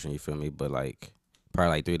abortion, you feel me? But like, probably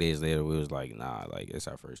like 3 days later, we was like, nah, like, it's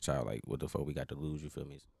our first child. Like, what the fuck we got to lose, you feel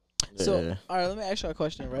me? So, Yeah. all right, let me ask you a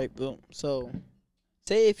question, right? Boom. So,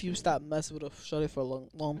 say if you stop messing with a shorty for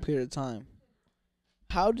a long period of time,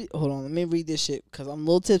 hold on, let me read this shit because I'm a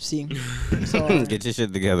little tipsy. So, Get your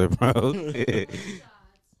shit together, bro.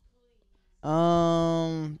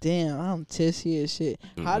 damn, I'm tipsy as shit.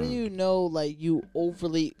 How do you know, like, you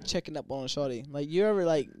overly checking up on a shorty? Like, you ever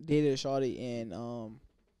like dated a shorty and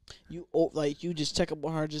you just check up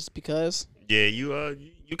on her just because? Yeah,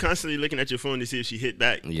 you constantly looking at your phone to see if she hit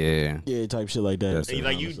back. Yeah. Yeah, type shit like that. That's And it,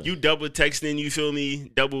 like honestly. you double texting, you feel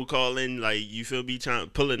me? Double calling, like you feel me?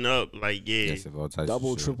 Pulling up, like yeah. Yes, of all types of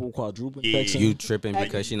double, shit. triple, quadruple Yeah. texting. You tripping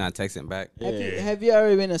because she not texting back? Have you ever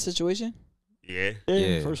been in a situation? Yeah.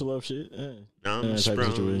 Yeah. First love shit. Yeah. No, I'm Yeah, type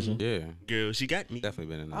sprung. situation. Yeah. Girl, she got me.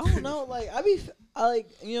 Definitely been in that. I don't know. Like, I like,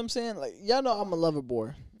 you know what I'm saying? Like, y'all know I'm a lover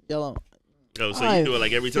boy. Y'all know. Oh, so you do it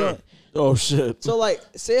like every time? Oh shit. So like,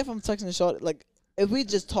 say if I'm texting a short, like if we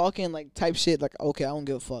just talking like type shit, like okay, I don't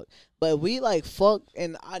give a fuck. But if we like fuck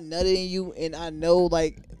and I nutted in you and I know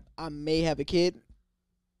like I may have a kid,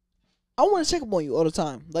 I want to check up on you all the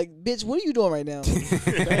time. Like, bitch, what are you doing right now?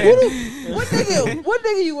 what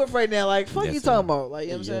nigga you with right now? Like, fuck Yes, you sir. talking about? Like,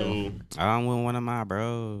 you know what I'm saying? No. I'm with one of my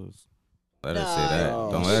bros. Let her Nah, say that.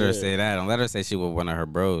 oh, Don't let her shit. say that. Don't let her say she with one of her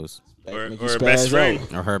bros Or Make you her best spaz friend.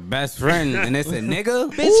 out. or her best friend, and it's a nigga.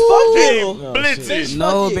 Bitch, fuck Hey, you. Oh, blitzing. shit.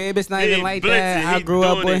 No, Fuck it. babe, it's not Hey, even like blitzing, that. I he grew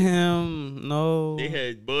up doing with it. him. No, They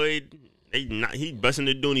had boy. He busting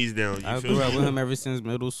the doonies down. You I feel grew up me? with him ever since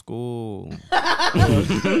middle school.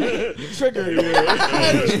 Trigger.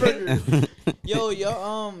 Yo,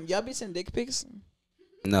 y'all be sending dick pics?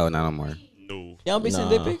 No, not no more. No, Y'all be sending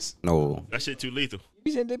dick Nah. pics? No, that shit too lethal. You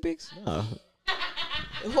be sending dick pics? Nah.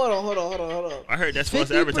 Hold on. I heard that's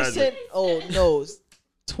false advertising. Oh no,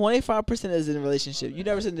 25% is in a relationship. You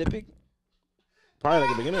never sent a dick pic? Probably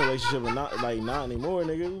like a beginning relationship, but not anymore,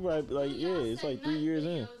 nigga. We probably like it's like 3 years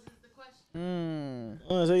in.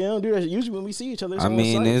 So you don't do that. Usually when we see each other, it's I on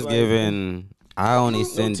mean site, it's like, given. I only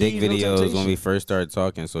send dick tease, no videos when we temptation. first start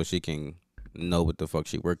talking, so she can know what the fuck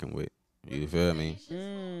she working with. You feel me?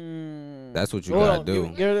 That's what you Hold gotta on, do.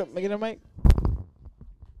 Get her mic.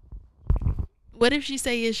 What if she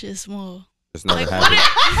say it's just small? It's never Like, happened.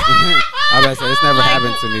 I about to say it's never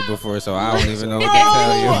happened to me before, so I don't even know what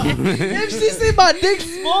to tell you. If she see my dick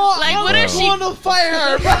small, Like, I'm what if she- gonna fight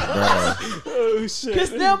her, bro. Bro. Oh shit.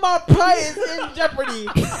 Cause now my pride is in jeopardy.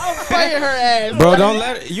 I'm fighting her ass. Bro, don't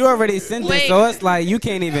let her, you already sent it, Wait. so it's like you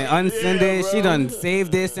can't even unsend it. She done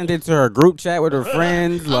saved it, sent it to her group chat with her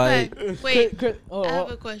friends. Like, Okay, wait. Hold I have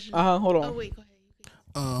on. a question. Hold on. Oh wait, go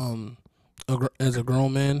ahead. As a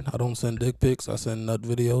grown man, I don't send dick pics. I send nut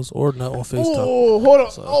videos or nut on FaceTime. Oh, hold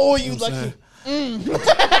on. So, Oh, you you know what lucky. I'm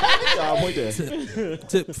I point that.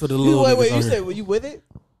 Tip for the little Wait, niggas you out said here. were you with it?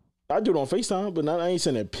 I do it on FaceTime, but I ain't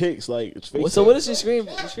sending pics like it's FaceTime. So what is your screen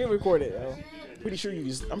recorded? Yo? I'm pretty sure you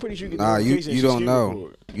get Nah, you don't know.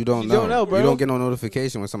 Record. You don't don't know, bro. You don't get no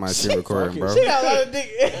notification when somebody's screen recording, bro. She got a lot of dick.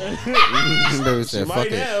 Baby said, fuck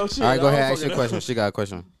it. now, All shit, right, go I ahead. don't Ask your fucking question. know. She got a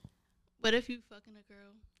question. What if you fucking a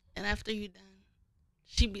girl and after you done,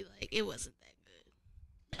 she be like, it wasn't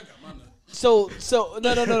that good. So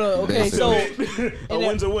no. Okay, so A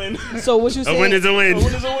win's a win. so what you saying? A win is a win. A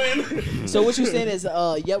win is a win. So what you saying is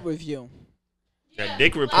Yelp review. That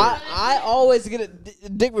dick report. I always get a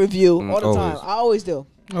dick review all the time. always. I always do.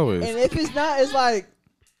 Always. And if it's not, it's like,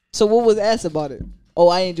 so what was asked about it? Oh,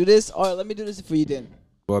 I ain't do this. All right, let me do this for you then.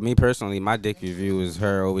 Well, me personally, my dick review is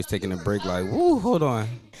her always taking a break. Like, woo, hold on.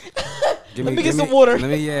 Let me get some water.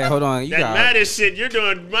 Hold on. You that got maddest shit, you're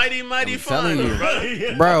doing mighty I'm fine, telling you.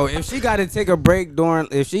 bro. Bro, if she got to take a break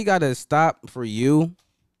if she got to stop for you,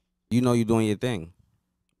 you know you doing your thing.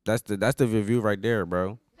 That's the review right there,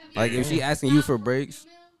 bro. Like if she asking you for breaks,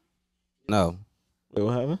 no. Wait,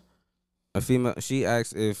 what happened? A female. She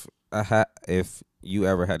asked if you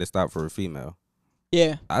ever had to stop for a female.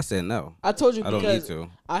 Yeah. I said no. I told you I don't because need to.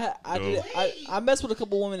 I messed with a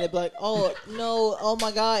couple women that be like, oh no, oh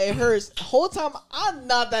my god, it hurts. The whole time I'm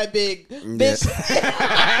not that big, bitch.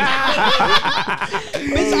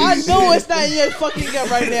 Bitch, I know it's not your fucking gut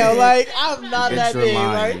right now. Like I'm not that big,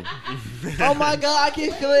 right? Oh my god, I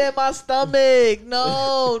can feel it in my stomach.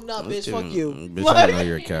 No, bitch, fuck you. Bitch, I know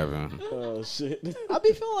you're Kevin. Oh shit. I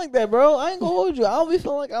be feeling like that, bro. I ain't gonna hold you. I don't be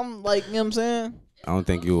feeling like I'm like, you know what I'm saying? I don't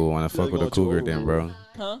think you would want to fuck with a cougar then, bro.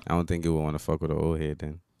 Huh? I don't think you would want to fuck with an old head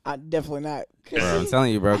then. I definitely not. Bro, I'm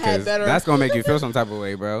telling you, bro, because that's going to make you feel some type of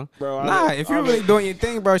way, bro. If you're really doing your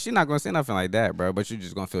thing, bro, she's not going to say nothing like that, bro. But you're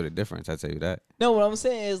just going to feel the difference, I tell you that. No, what I'm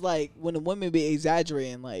saying is, like, when the women be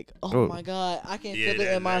exaggerating, like, oh my God, I can feel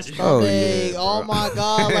it in my stomach. Oh my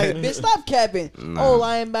God. Like, bitch, stop capping. Nah. Oh,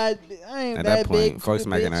 I ain't bad. I ain't At that that point, big. fuck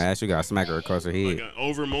smacking bitch. her ass, you got to smack her across her head. Like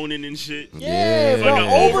over moaning and shit. Yeah, bro. Fucking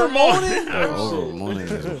Over moaning. Over moaning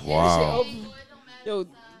is wow. Yo,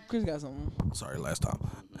 Chris got something. Sorry, last time.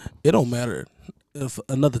 It don't matter if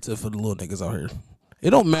another tip for the little niggas out here. It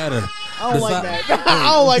don't matter. I don't like that.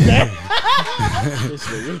 I don't like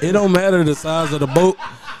that. It don't matter the size of the boat.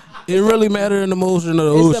 It really matter in the motion of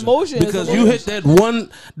the It's ocean. the motion. Because you hit that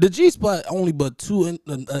the G spot only but 2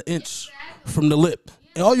 inch from the lip.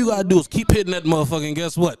 And all you gotta do is keep hitting that motherfucker and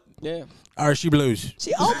guess what? Yeah. All right, she blows.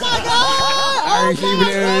 Oh my God. All right, she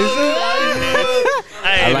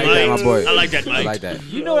Hey, I like that, my boy. I like that, Mike. I like that.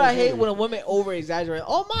 You know what I hate when a woman over exaggerate.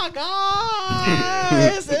 Oh my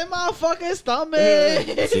God, it's in my fucking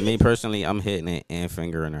stomach. See, me personally, I'm hitting it and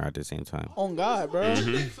fingering her at the same time. Oh God, bro.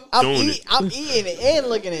 Mm-hmm. I'm eating it and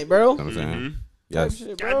looking at it, bro. You know what I'm saying? Yes.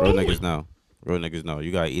 Shit, bro. Real niggas know. Real niggas know.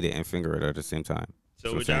 You gotta eat it and finger it at the same time.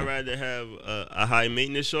 So would y'all rather have a high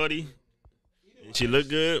maintenance shorty and she look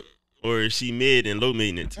good, or is she mid and low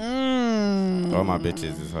maintenance? All my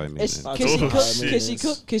bitches is high maintenance. Can she cook? Can she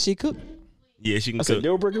cook? Can she cook? Yeah, she can That's a cook.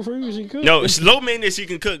 deal breaker for you. She cook. No, it's low maintenance. She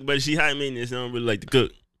can cook, but she high maintenance. I don't really like to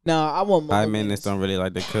cook. No, I want more. High maintenance don't really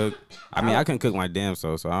like to cook. I mean, I can cook my damn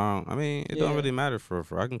self, so I don't. I mean, it don't really matter for.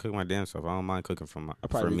 I can cook my damn self. I don't mind cooking for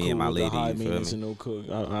me and my lady. High You feel maintenance me? and no cook.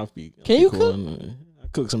 I'll be. Can you cook? I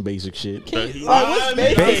cook some basic shit. What's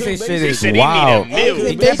Basic shit is said he wild. need a meal.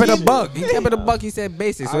 He kept it a buck. He kept it a buck. He said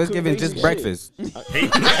basic, so I it's cook giving basic just breakfast. You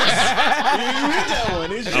hit that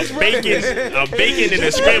one. It's just A bacon and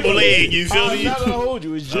a scrambled egg. You feel I'm me? not gonna hold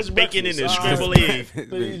you. It's A just bacon and a breakfast. scrambled egg.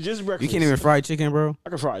 It's just breakfast. You can't even fry chicken, bro. I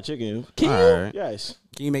can fry chicken. Can you? All right. Yes.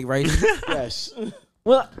 Can you make rice? Yes.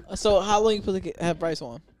 Well, so how long you put to have Pryce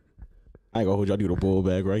on? I ain't gonna hold you. I do the bowl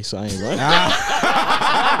bag rice. So I ain't right.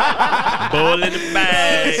 Bowl in the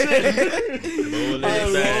bag. Bowl in the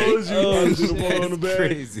bag. I do the bowl in the bag.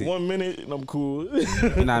 Crazy. 1 minute and I'm cool. You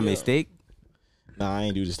know how to make steak? Nah, I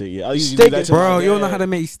ain't do the steak yet. I usually Steak do that is- to my Bro, you don't know dad. how to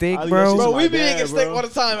make steak, I bro? used to- Bro, we my be dad, making steak bro. all the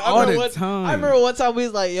time. All the time. I remember one time we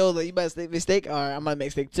was like, yo, you better make steak. All right, I'm gonna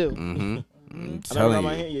make steak too. Mm-hmm. I'm I never got telling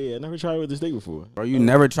my you. hand. Yeah, I never tried with the steak before. Bro, you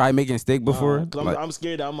never tried making steak before? 'Cause Like- I'm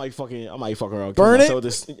scared that I might fuck around. Burn it? So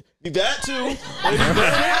this, that too.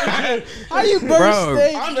 How you burn Bro,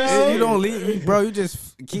 steak, I'm bro? just- you don't leave, bro. You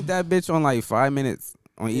just keep that bitch on like 5 minutes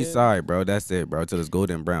on each side, bro. That's it, bro. Till it's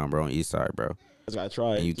golden brown, bro, on each side, bro. just gotta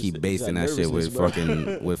try it. And you Just- keep just basting that that shit with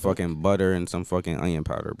nervousness, bro. fucking butter and some fucking onion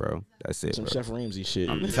powder, bro. That's it, Some bro. Chef Ramsay shit.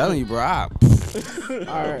 I'm telling you, bro. All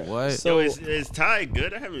right. What? So Yo, is Ty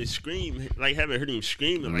good? I haven't heard him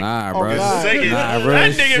scream. In like Nah, Oh, bro. God. Second. Nah, real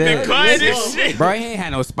That nigga been shit. quiet as shit. Bro, he ain't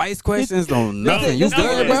had no spice questions, no nothing. You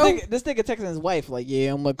good, bro? This nigga texting his wife like,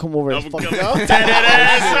 yeah, I'm gonna come over and I'm fuck coming you up. tie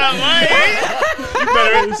that ass up,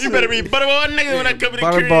 man. You better be butterball nigga when I come to the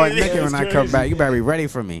crib. Butterball nigga when I come back. You better be ready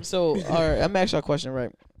for me. So, all right, I'm gonna ask y'all a question, right?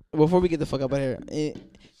 Before we get the fuck up out of here.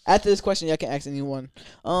 After this question, y'all can ask anyone.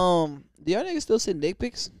 Do y'all niggas still send dick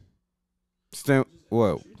pics? Still,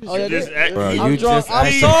 what? Oh, yeah, Just Bro, I'm you drunk. just I'm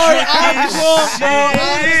asked- sorry. I'm drunk, Shit.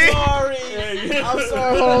 bro. I'm sorry. I'm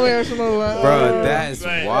sorry. Hold on, wait, Bro, that's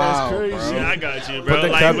Right. wild, That's bro. Yeah, I got you, Put bro. the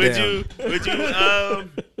Like, cup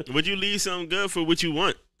would you leave something good for what you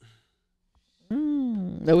want?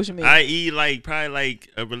 That what you mean? I.e., like probably like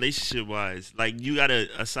a relationship wise, like you got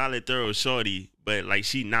a solid thorough shorty, but like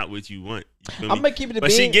she not what you want. You feel me? I'm gonna keep it a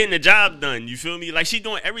But she bean. getting the job done. You feel me? Like she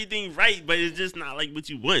doing everything right, but it's just not like what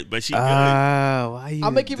you want. But she good. Why you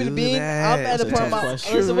I'm gonna keep it a do bean. that? I'm at a That's a point in tough my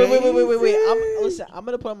question. listen. Wait. I'm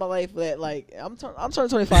at a point in my life that like I'm turning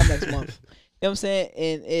 25 next month. You know what I'm saying?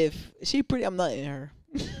 And if she pretty, I'm not in her.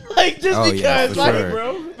 Like just Oh, yeah, because, for like, sure.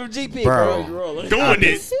 bro, from GP, Bro. bro. Doing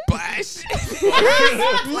it. Splash.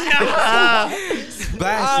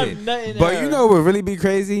 Splash I'm it. not in But her. you know what would really be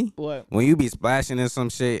crazy? What? When you be splashing in some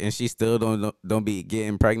shit and she still don't be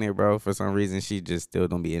getting pregnant, bro. For some reason, she just still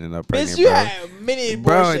don't be ending up pregnant, Bitch, you bro. had many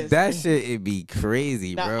Bro, abortions. that shit it be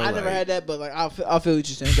crazy, Nah, bro. I never like, had that, but like I feel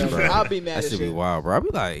what you're saying, bro. I'll be mad that as should be shit. wild, bro. I be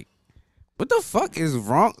like, what the fuck is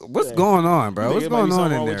wrong? What's going on, bro? What's It might be going on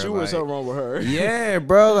something in wrong there? with you or Like, something wrong with her? yeah,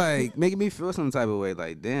 bro. Like making me feel some type of way.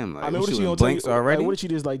 Like, damn. Like, I mean, what what if she you don't in tell you? blinks already? Like, what if she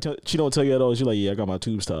just like she don't tell you at all? She like, yeah, I got my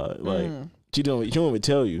tubes tied. Like she don't even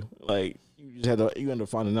tell you. Like you just end up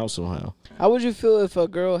finding out somehow. How would you feel if a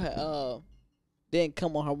girl didn't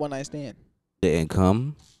come on her one night stand? Didn't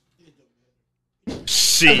come.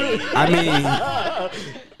 Shit. I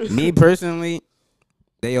mean, me personally,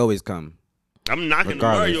 they always come. I'm knocking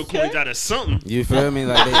Regardless. the Mario coins out of something. You feel me?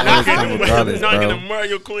 Like they always come regardless, knocking the bro.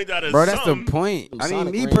 Mario coins out of Bro, that's the something. point. I mean,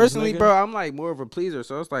 Sonic me rings, personally, nigga. bro, I'm like more of a pleaser.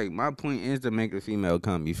 So it's like my point is to make the female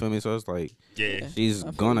come. You feel me? So it's like Yeah. she's I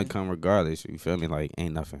feel gonna you. come regardless. You feel me? Like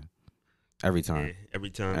ain't nothing. Every Yeah, time. every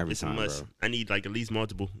time. Every It's time, a must. bro. I need like at least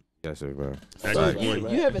multiple. Yes, sir, bro. Not So just you,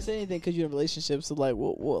 one. you haven't said anything because you're in a relationship. So like,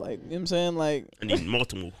 what, like, you know what I'm saying? Like, I need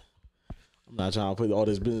multiple. I'm not trying to put all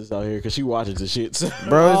this business out here because she watches the shit. So.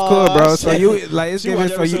 Bro, it's cool, bro. So shit. you like it's She giving.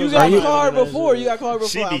 watch So you you episodes are got you? card before. You got card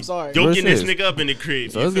She before. be I'm sorry. yoking this What's nigga up in the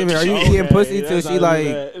crib. So You it's feel giving. me? Are you She- eating pussy till that's she not like?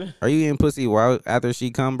 even Are you eating pussy while after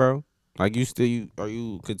she come, bro? Like are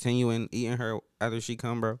you continuing eating her after she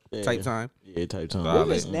come, bro? Yeah. Type time. Yeah, type time. Nah,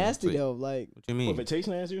 It's like, nasty sweet. though. Like, What you What, mean? if it tastes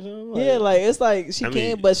nasty or something? yeah, like it's like she I can,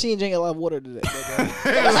 mean- but she ain't drinking a lot of water today.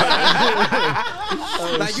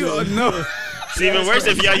 Like you no. It's even worse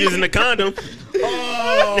if y'all using the condom.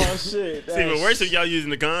 Oh shit. It's even worse if y'all using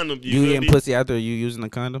the condom. You feel eating me? pussy after you using a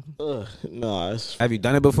condom? Nah, Have you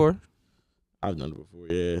done it before? I've done it before.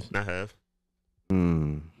 Yeah, I have.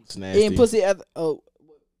 it's nasty. Eating pussy at I do.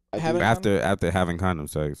 having After having condom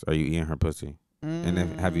sex, are you eating her pussy? And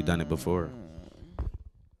then have you done it before?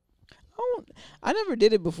 I never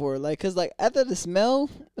did it before. Like, cause like after the smell,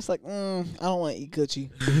 it's like I don't want to eat coochie.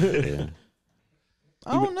 Yeah.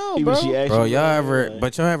 I don't know, Even bro. she asked Bro, you,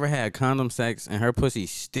 y'all ever had condom sex and her pussy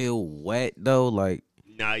still wet though? Like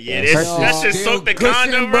Nah, yeah, her that shit shit still soaked the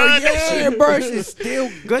gushing, condom, bro. bro. Yeah, bro, she's still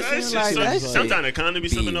That gushing shit like soaked- that. Shit Sometimes the condom be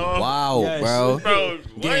slipping off. Wow, Yes. bro. Bro,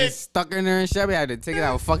 Getting what? stuck in there and shit. We had to take it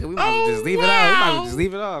out. Fuck it. We might as well just leave it out. We might as well just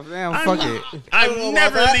leave it off. Damn, fuck it. I'm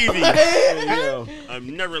never leaving. Yo,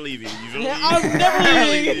 I'm never leaving. You feel me? I'm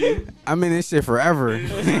never leaving. I'm in this shit forever.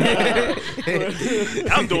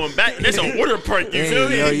 I'm doing back. That's a water park. You Hey, feel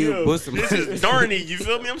me? yo, you busting This is Darny. You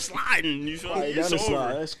feel me? I'm sliding. You feel me? like, It's down the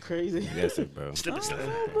slide. over. That's crazy. Yes, it, bro. Slip it, slip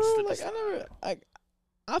it. Bro, Slip it, like slip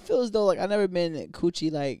I feel as though like I never been in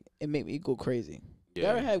coochie like it make me go crazy. You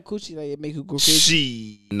ever have coochie like it make you go it. crazy?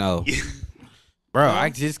 She. No. Bro, I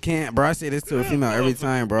just can't. Bro, I say this to a female every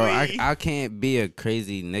time, bro. I can't be a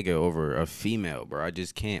crazy nigga over a female, bro. I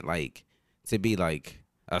just can't like to be like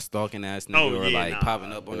a stalking ass nigga Oh, or yeah, like nah.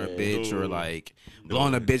 popping up on her bitch or No. like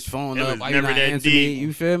blowing a bitch phone It up. was Why you never not that answering me? deep.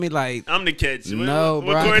 You feel me? Like I'm the catch. no, What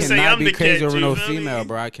bro. I Corey say? cannot I'm be the crazy catch, over you no feel me? female,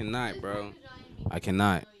 bro. I cannot, bro. I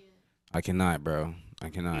cannot, bro. I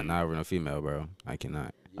cannot. Not over no female, bro. I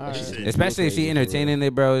cannot. All right. Shit. Especially if she entertaining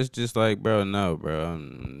it, bro. It's just like, bro, no, bro.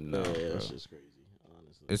 No, Yeah, bro. that's just crazy.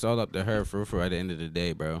 Honestly. It's all up to her for at the end of the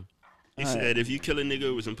day, bro. He said, if you kill a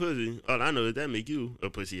nigga with some pussy, all I know is that make you a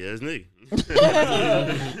pussy ass nigga.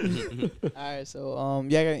 All right, so y'all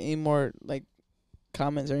got any more like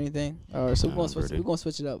comments or anything? Or so we're gonna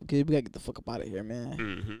switch it up because we gotta get the fuck up out of here,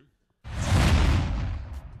 man.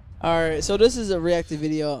 All right, so this is a reactive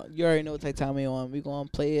video. You already know what type of time we on. We're gonna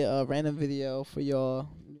play a random video for y'all.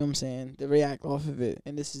 You know what I'm saying? To react off of it,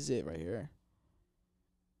 and this is it right here.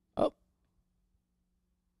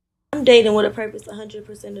 I'm dating with a purpose 100%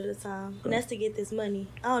 of the time, and that's to get this money.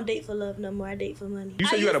 I don't date for love no more. I date for money. You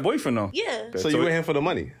said you had a boyfriend though? Yeah. So you with him for the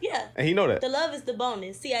money? Yeah. And he know that? The love is the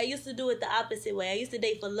bonus. See, I used to do it the opposite way. I used to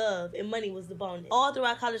date for love, and money was the bonus. All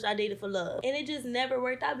throughout college, I dated for love. And it just never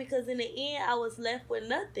worked out because in the end, I was left with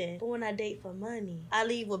nothing. But when I date for money, I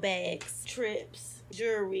leave with bags, trips,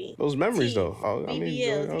 jewelry. Those memories though. BBLs. I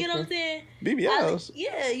mean, You know what I'm saying? BBLs?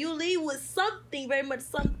 Yeah, you leave with something, very much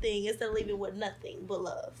something, instead of leaving with nothing but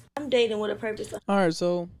love. I'm dating with a purpose. All right, so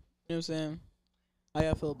you know what I'm saying? How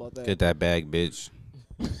y'all feel about that? Get that bag, bitch.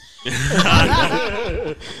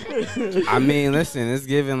 I mean, listen, it's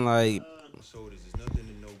giving like,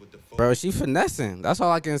 bro, she finessing. That's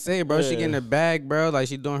all I can say, bro. She getting her bag, bro. Like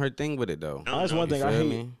she doing her thing with it though. That's one thing I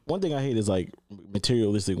hate. One thing I hate is like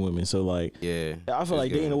materialistic women. So like, yeah, I feel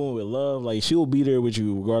like dating a woman with love, like she'll be there with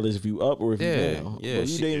you regardless if you up or if you down. Yeah, but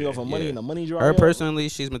you dating me off of money and the money dry. Her up, personally,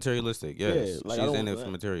 she's materialistic. Yes, like, she's in it for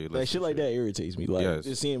materialistic. Like shit like that irritates me. Like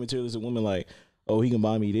just seeing materialistic women like, oh, he can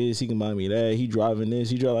buy me this, he can buy me that, he driving this,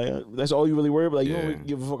 he drive like that's all you really worry about. Like you don't really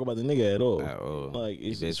give a fuck about the nigga at all. Like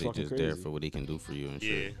it's just fucking just crazy. there for what he can do for you and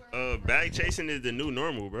shit. Bag chasing is the new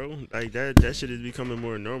normal, bro. Like that shit is becoming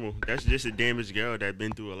more normal. That's just a damaged girl that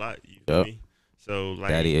been through a lot. You feel me? So like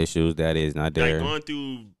daddy issues, daddy is not there. Like going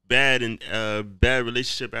through bad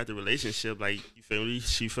relationship after relationship, like you feel me?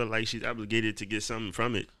 She felt like she's obligated to get something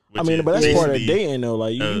from it. I mean, but that's part of dating though.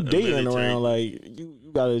 Like you dating around, like you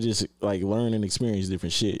gotta just like learn and experience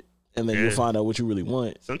different shit, and then you'll find out what you really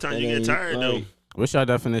want. Sometimes you get tired though. What's y'all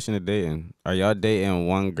definition of dating? Are y'all dating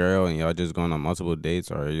one girl and y'all just going on multiple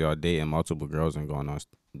dates, or are y'all dating multiple girls and going on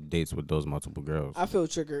dates with those multiple girls? I feel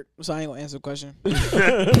triggered, so I ain't gonna answer the question. Nah,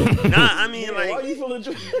 I mean like, why you feeling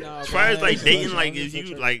triggered? As far as like dating, like if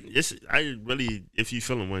you like, if you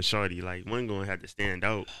feeling one shorty, like one gonna have to stand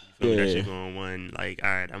out. You feel me? That you going one like, all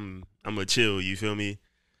right, I'm a chill. You feel me?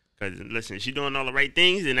 Cause listen, she doing all the right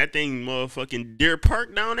things, and that thing motherfucking Deer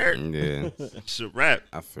Park down there. Yeah, it's a wrap.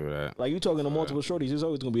 I feel that. Like you talking to multiple shorties, there's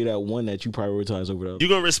always gonna be that one that you prioritize over the other. You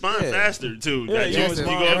gonna respond faster too. Yeah, like, you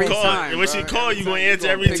gonna call, and when she call, you gonna answer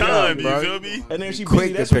every time. You feel me? And then she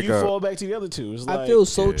busy. That's when you fall back to the other two. It's I feel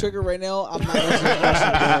so triggered right now. I'm not answering the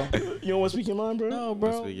question, bro. You don't want to speak your mind, bro? No,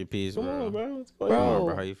 bro. Speak your piece, Come bro. on, bro.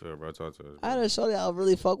 Bro, how you feel, bro? Talk to us. I had a shorty I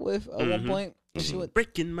really fuck with at one point. She would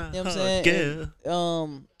breaking my you know what I'm heart, saying? girl.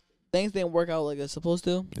 And, things didn't work out like it's supposed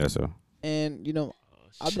to. Yes, sir. And you know,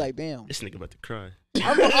 I'd be like, damn. This nigga about to cry.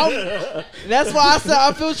 That's why I said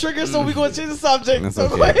I feel triggered. So we gonna change the subject. That's So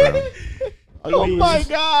okay, oh my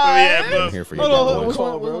god! I'm here for you. Hold on, which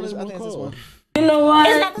one? I think it's this one. You know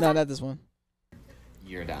what? No, not this one.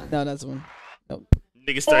 You're done. No, that's the one. Nope.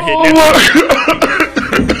 Nigga start hitting that.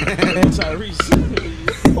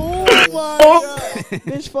 Tyrese. Oh my god!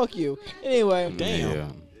 Bitch, fuck you. Anyway, damn. Yeah.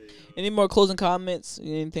 Any more closing comments?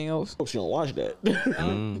 Anything else? Oh, she don't watch that.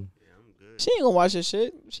 She ain't gonna watch this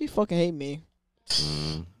shit. She fucking hate me.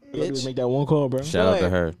 Bitch. Make that one call, bro. Shout out to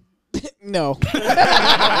her. No. Fuck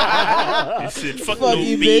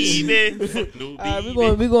you, bitch.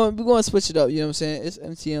 We're going to switch it up. You know what I'm saying? It's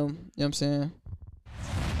MTM. You know what I'm saying?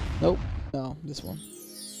 Nope. No, this one.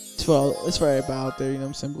 It's for everybody out there. You know what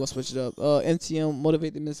I'm saying? We're gonna switch it up. MTM,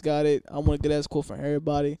 motivate the misguided. I want a good ass quote from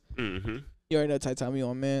everybody. You already know the type of time we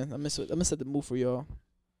on, man. I'm gonna set the mood for y'all.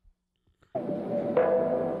 I'm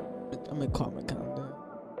gonna calm my calm down.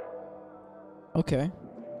 Okay.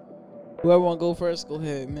 Whoever wanna go first, go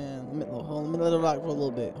ahead, man. Let me let it rock for a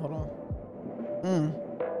little bit. Hold on.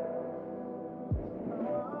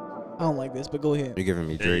 I don't like this, but go ahead. You're giving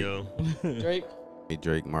me Drake. Drake. Me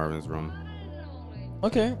Drake, Marvin's Room.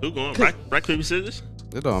 Okay. Who going? Rock, paper, scissors?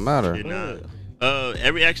 It don't matter.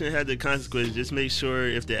 Every action has a consequence. Just make sure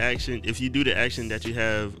if you do the action, that you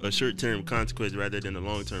have a short-term consequence rather than a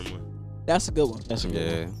long-term one. That's a good one. That's a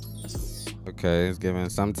good one. Okay, it's given.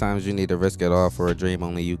 Sometimes you need to risk it all for a dream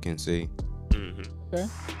only you can see. Okay.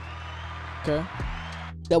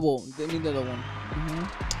 They need another one.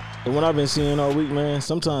 The one I've been seeing all week, man.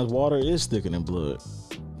 Sometimes water is thicker than blood.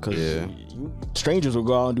 Cause strangers will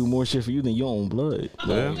go out and do more shit for you than your own blood.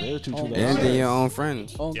 Yeah. And than your own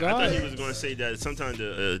friends. Oh, yeah, I thought he was going to say that sometimes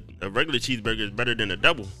a regular cheeseburger is better than a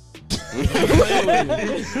double.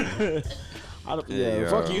 Yeah,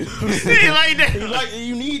 fuck you. See, like that.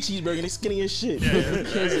 You need cheeseburger and they skinny as shit. Yeah.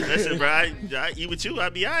 Listen, bro, I eat with you, I'll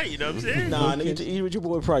be alright. You know what I'm saying? Nah, nigga, eat with your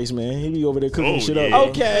boy Pryce, man. He be over there cooking shit up.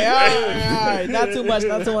 Okay, all right. Not too much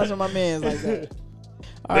on my man's like that.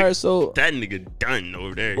 All right, so that nigga done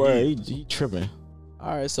over there. Boy, he tripping.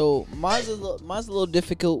 All right, so mine's a little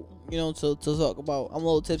difficult, to talk about. I'm a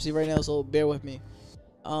little tipsy right now, so bear with me.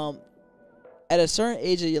 At a certain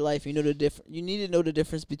age of your life, you need to know the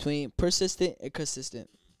difference between persistent and consistent.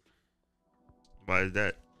 Why is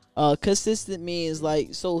that? Consistent means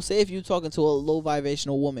like, so say if you're talking to a low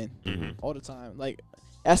vibrational woman all the time, like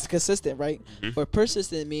that's consistent, right? But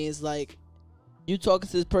persistent means like you talking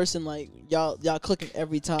to this person like y'all clicking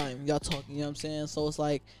every time y'all talking. You know what I'm saying? So it's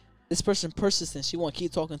like this person persistent. She want to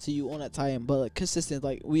keep talking to you on that time, but like consistent,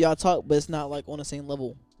 like we all talk, but it's not like on the same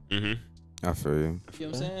level. I feel you. You know what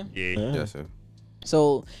I'm saying? Yeah. Yes, sir.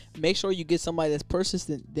 So make sure you get somebody that's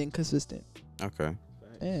persistent then consistent. Okay.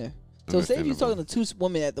 Yeah. So say if you're talking to two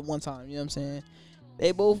women at the one time, you know what I'm saying?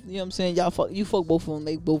 They both, you know what I'm saying? You fuck both of them,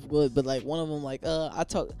 they both good, but like one of them like, I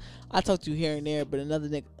talk to you here and there, but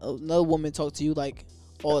another woman talk to you like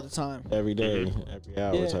all the time. Every day, every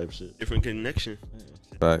hour type shit. Different connection.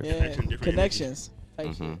 Right. Yeah. Connections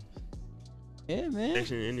type shit. Yeah, man.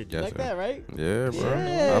 Connection energy. Like that, right? Yeah, bro.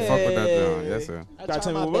 I fuck with that down. Yes, sir. Gotta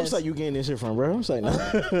tell me what website you getting this shit from, bro. I'm saying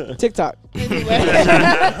TikTok. There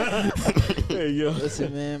you go.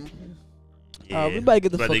 Listen, man. Yeah. We better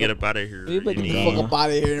get the fuck up out of here. We better get the fuck up out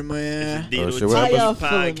of here, man. This is shit, D.O.T. y'all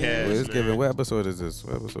feeling, podcast. What episode is this?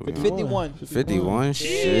 What episode? 51. 51?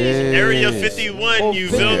 Shit. Area 51, you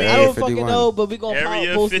feel me? I don't fucking know, but we gonna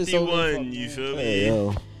Area post this. Area 51, you feel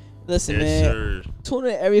me? Listen, Yes, man. sir. Tune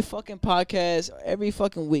in every fucking podcast, every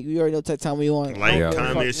fucking week. We already know what time we on. Like,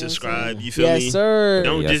 comment, subscribe. You feel me? Yes, sir.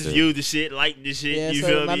 Don't just view the shit, like the shit. Yes, you sir.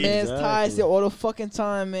 feel My me? man's Ties there all the fucking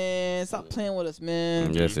time, man. Stop playing with us,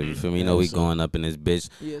 man. Yes, sir. You feel me? You know we going up in this bitch.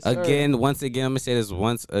 Yes, sir. Again, once again, I'm gonna say this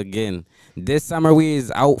once again. This summer we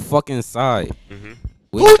is out fucking side.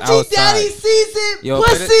 We is Hoochie outside. Daddy season, Yo,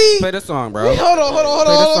 pussy. play the song, bro. Hold on. Play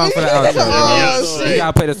the song for the outro, bro. Oh, You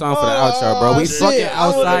gotta play the song for the outro, bro. We fucking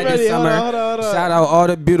outside this summer. Hold on. Shout out all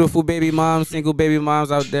the beautiful baby moms, single baby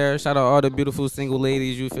moms out there. Shout out all the beautiful single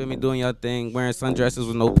ladies, you feel me, doing your thing, wearing sundresses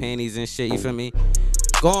with no panties and shit, you feel me?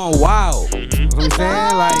 Going wild. You know what I'm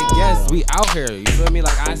saying? Like, yes, we out here. You feel me?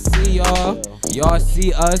 Like, I see y'all. Y'all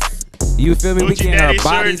see us. You feel me? We getting our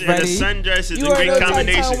bodies ready. Sundresses You in already great know what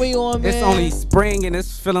combination. time we on, man. It's only spring and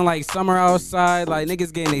it's feeling like summer outside. Like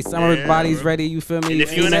niggas getting their summer bodies ready. You feel me? And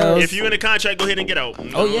if you in a contract, go ahead and get out.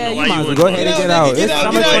 Oh yeah, you might as well go ahead and get out. It's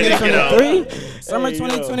summer 2023. Summer Hey,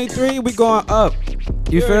 2023. We going up.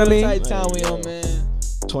 You feel me? Tight time we on, man.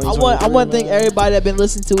 I want to thank everybody that been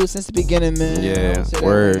listening to it since the beginning, man. Yeah,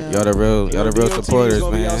 word. Y'all the real supporters,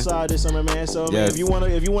 gonna be man. outside this summer, man. So man, Yes. if you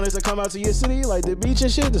want us to come out to your city, like the beach and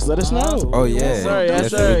shit, just let us know. Oh yeah, Yes, sir. yes,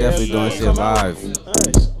 sir. We definitely doing shit live.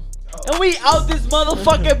 Nice. And we out this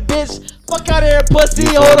motherfucking bitch. Fuck out of here, pussy.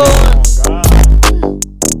 Hold on.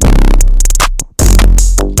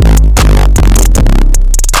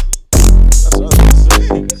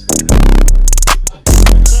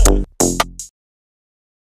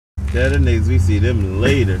 They're the niggas, we see them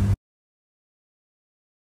later.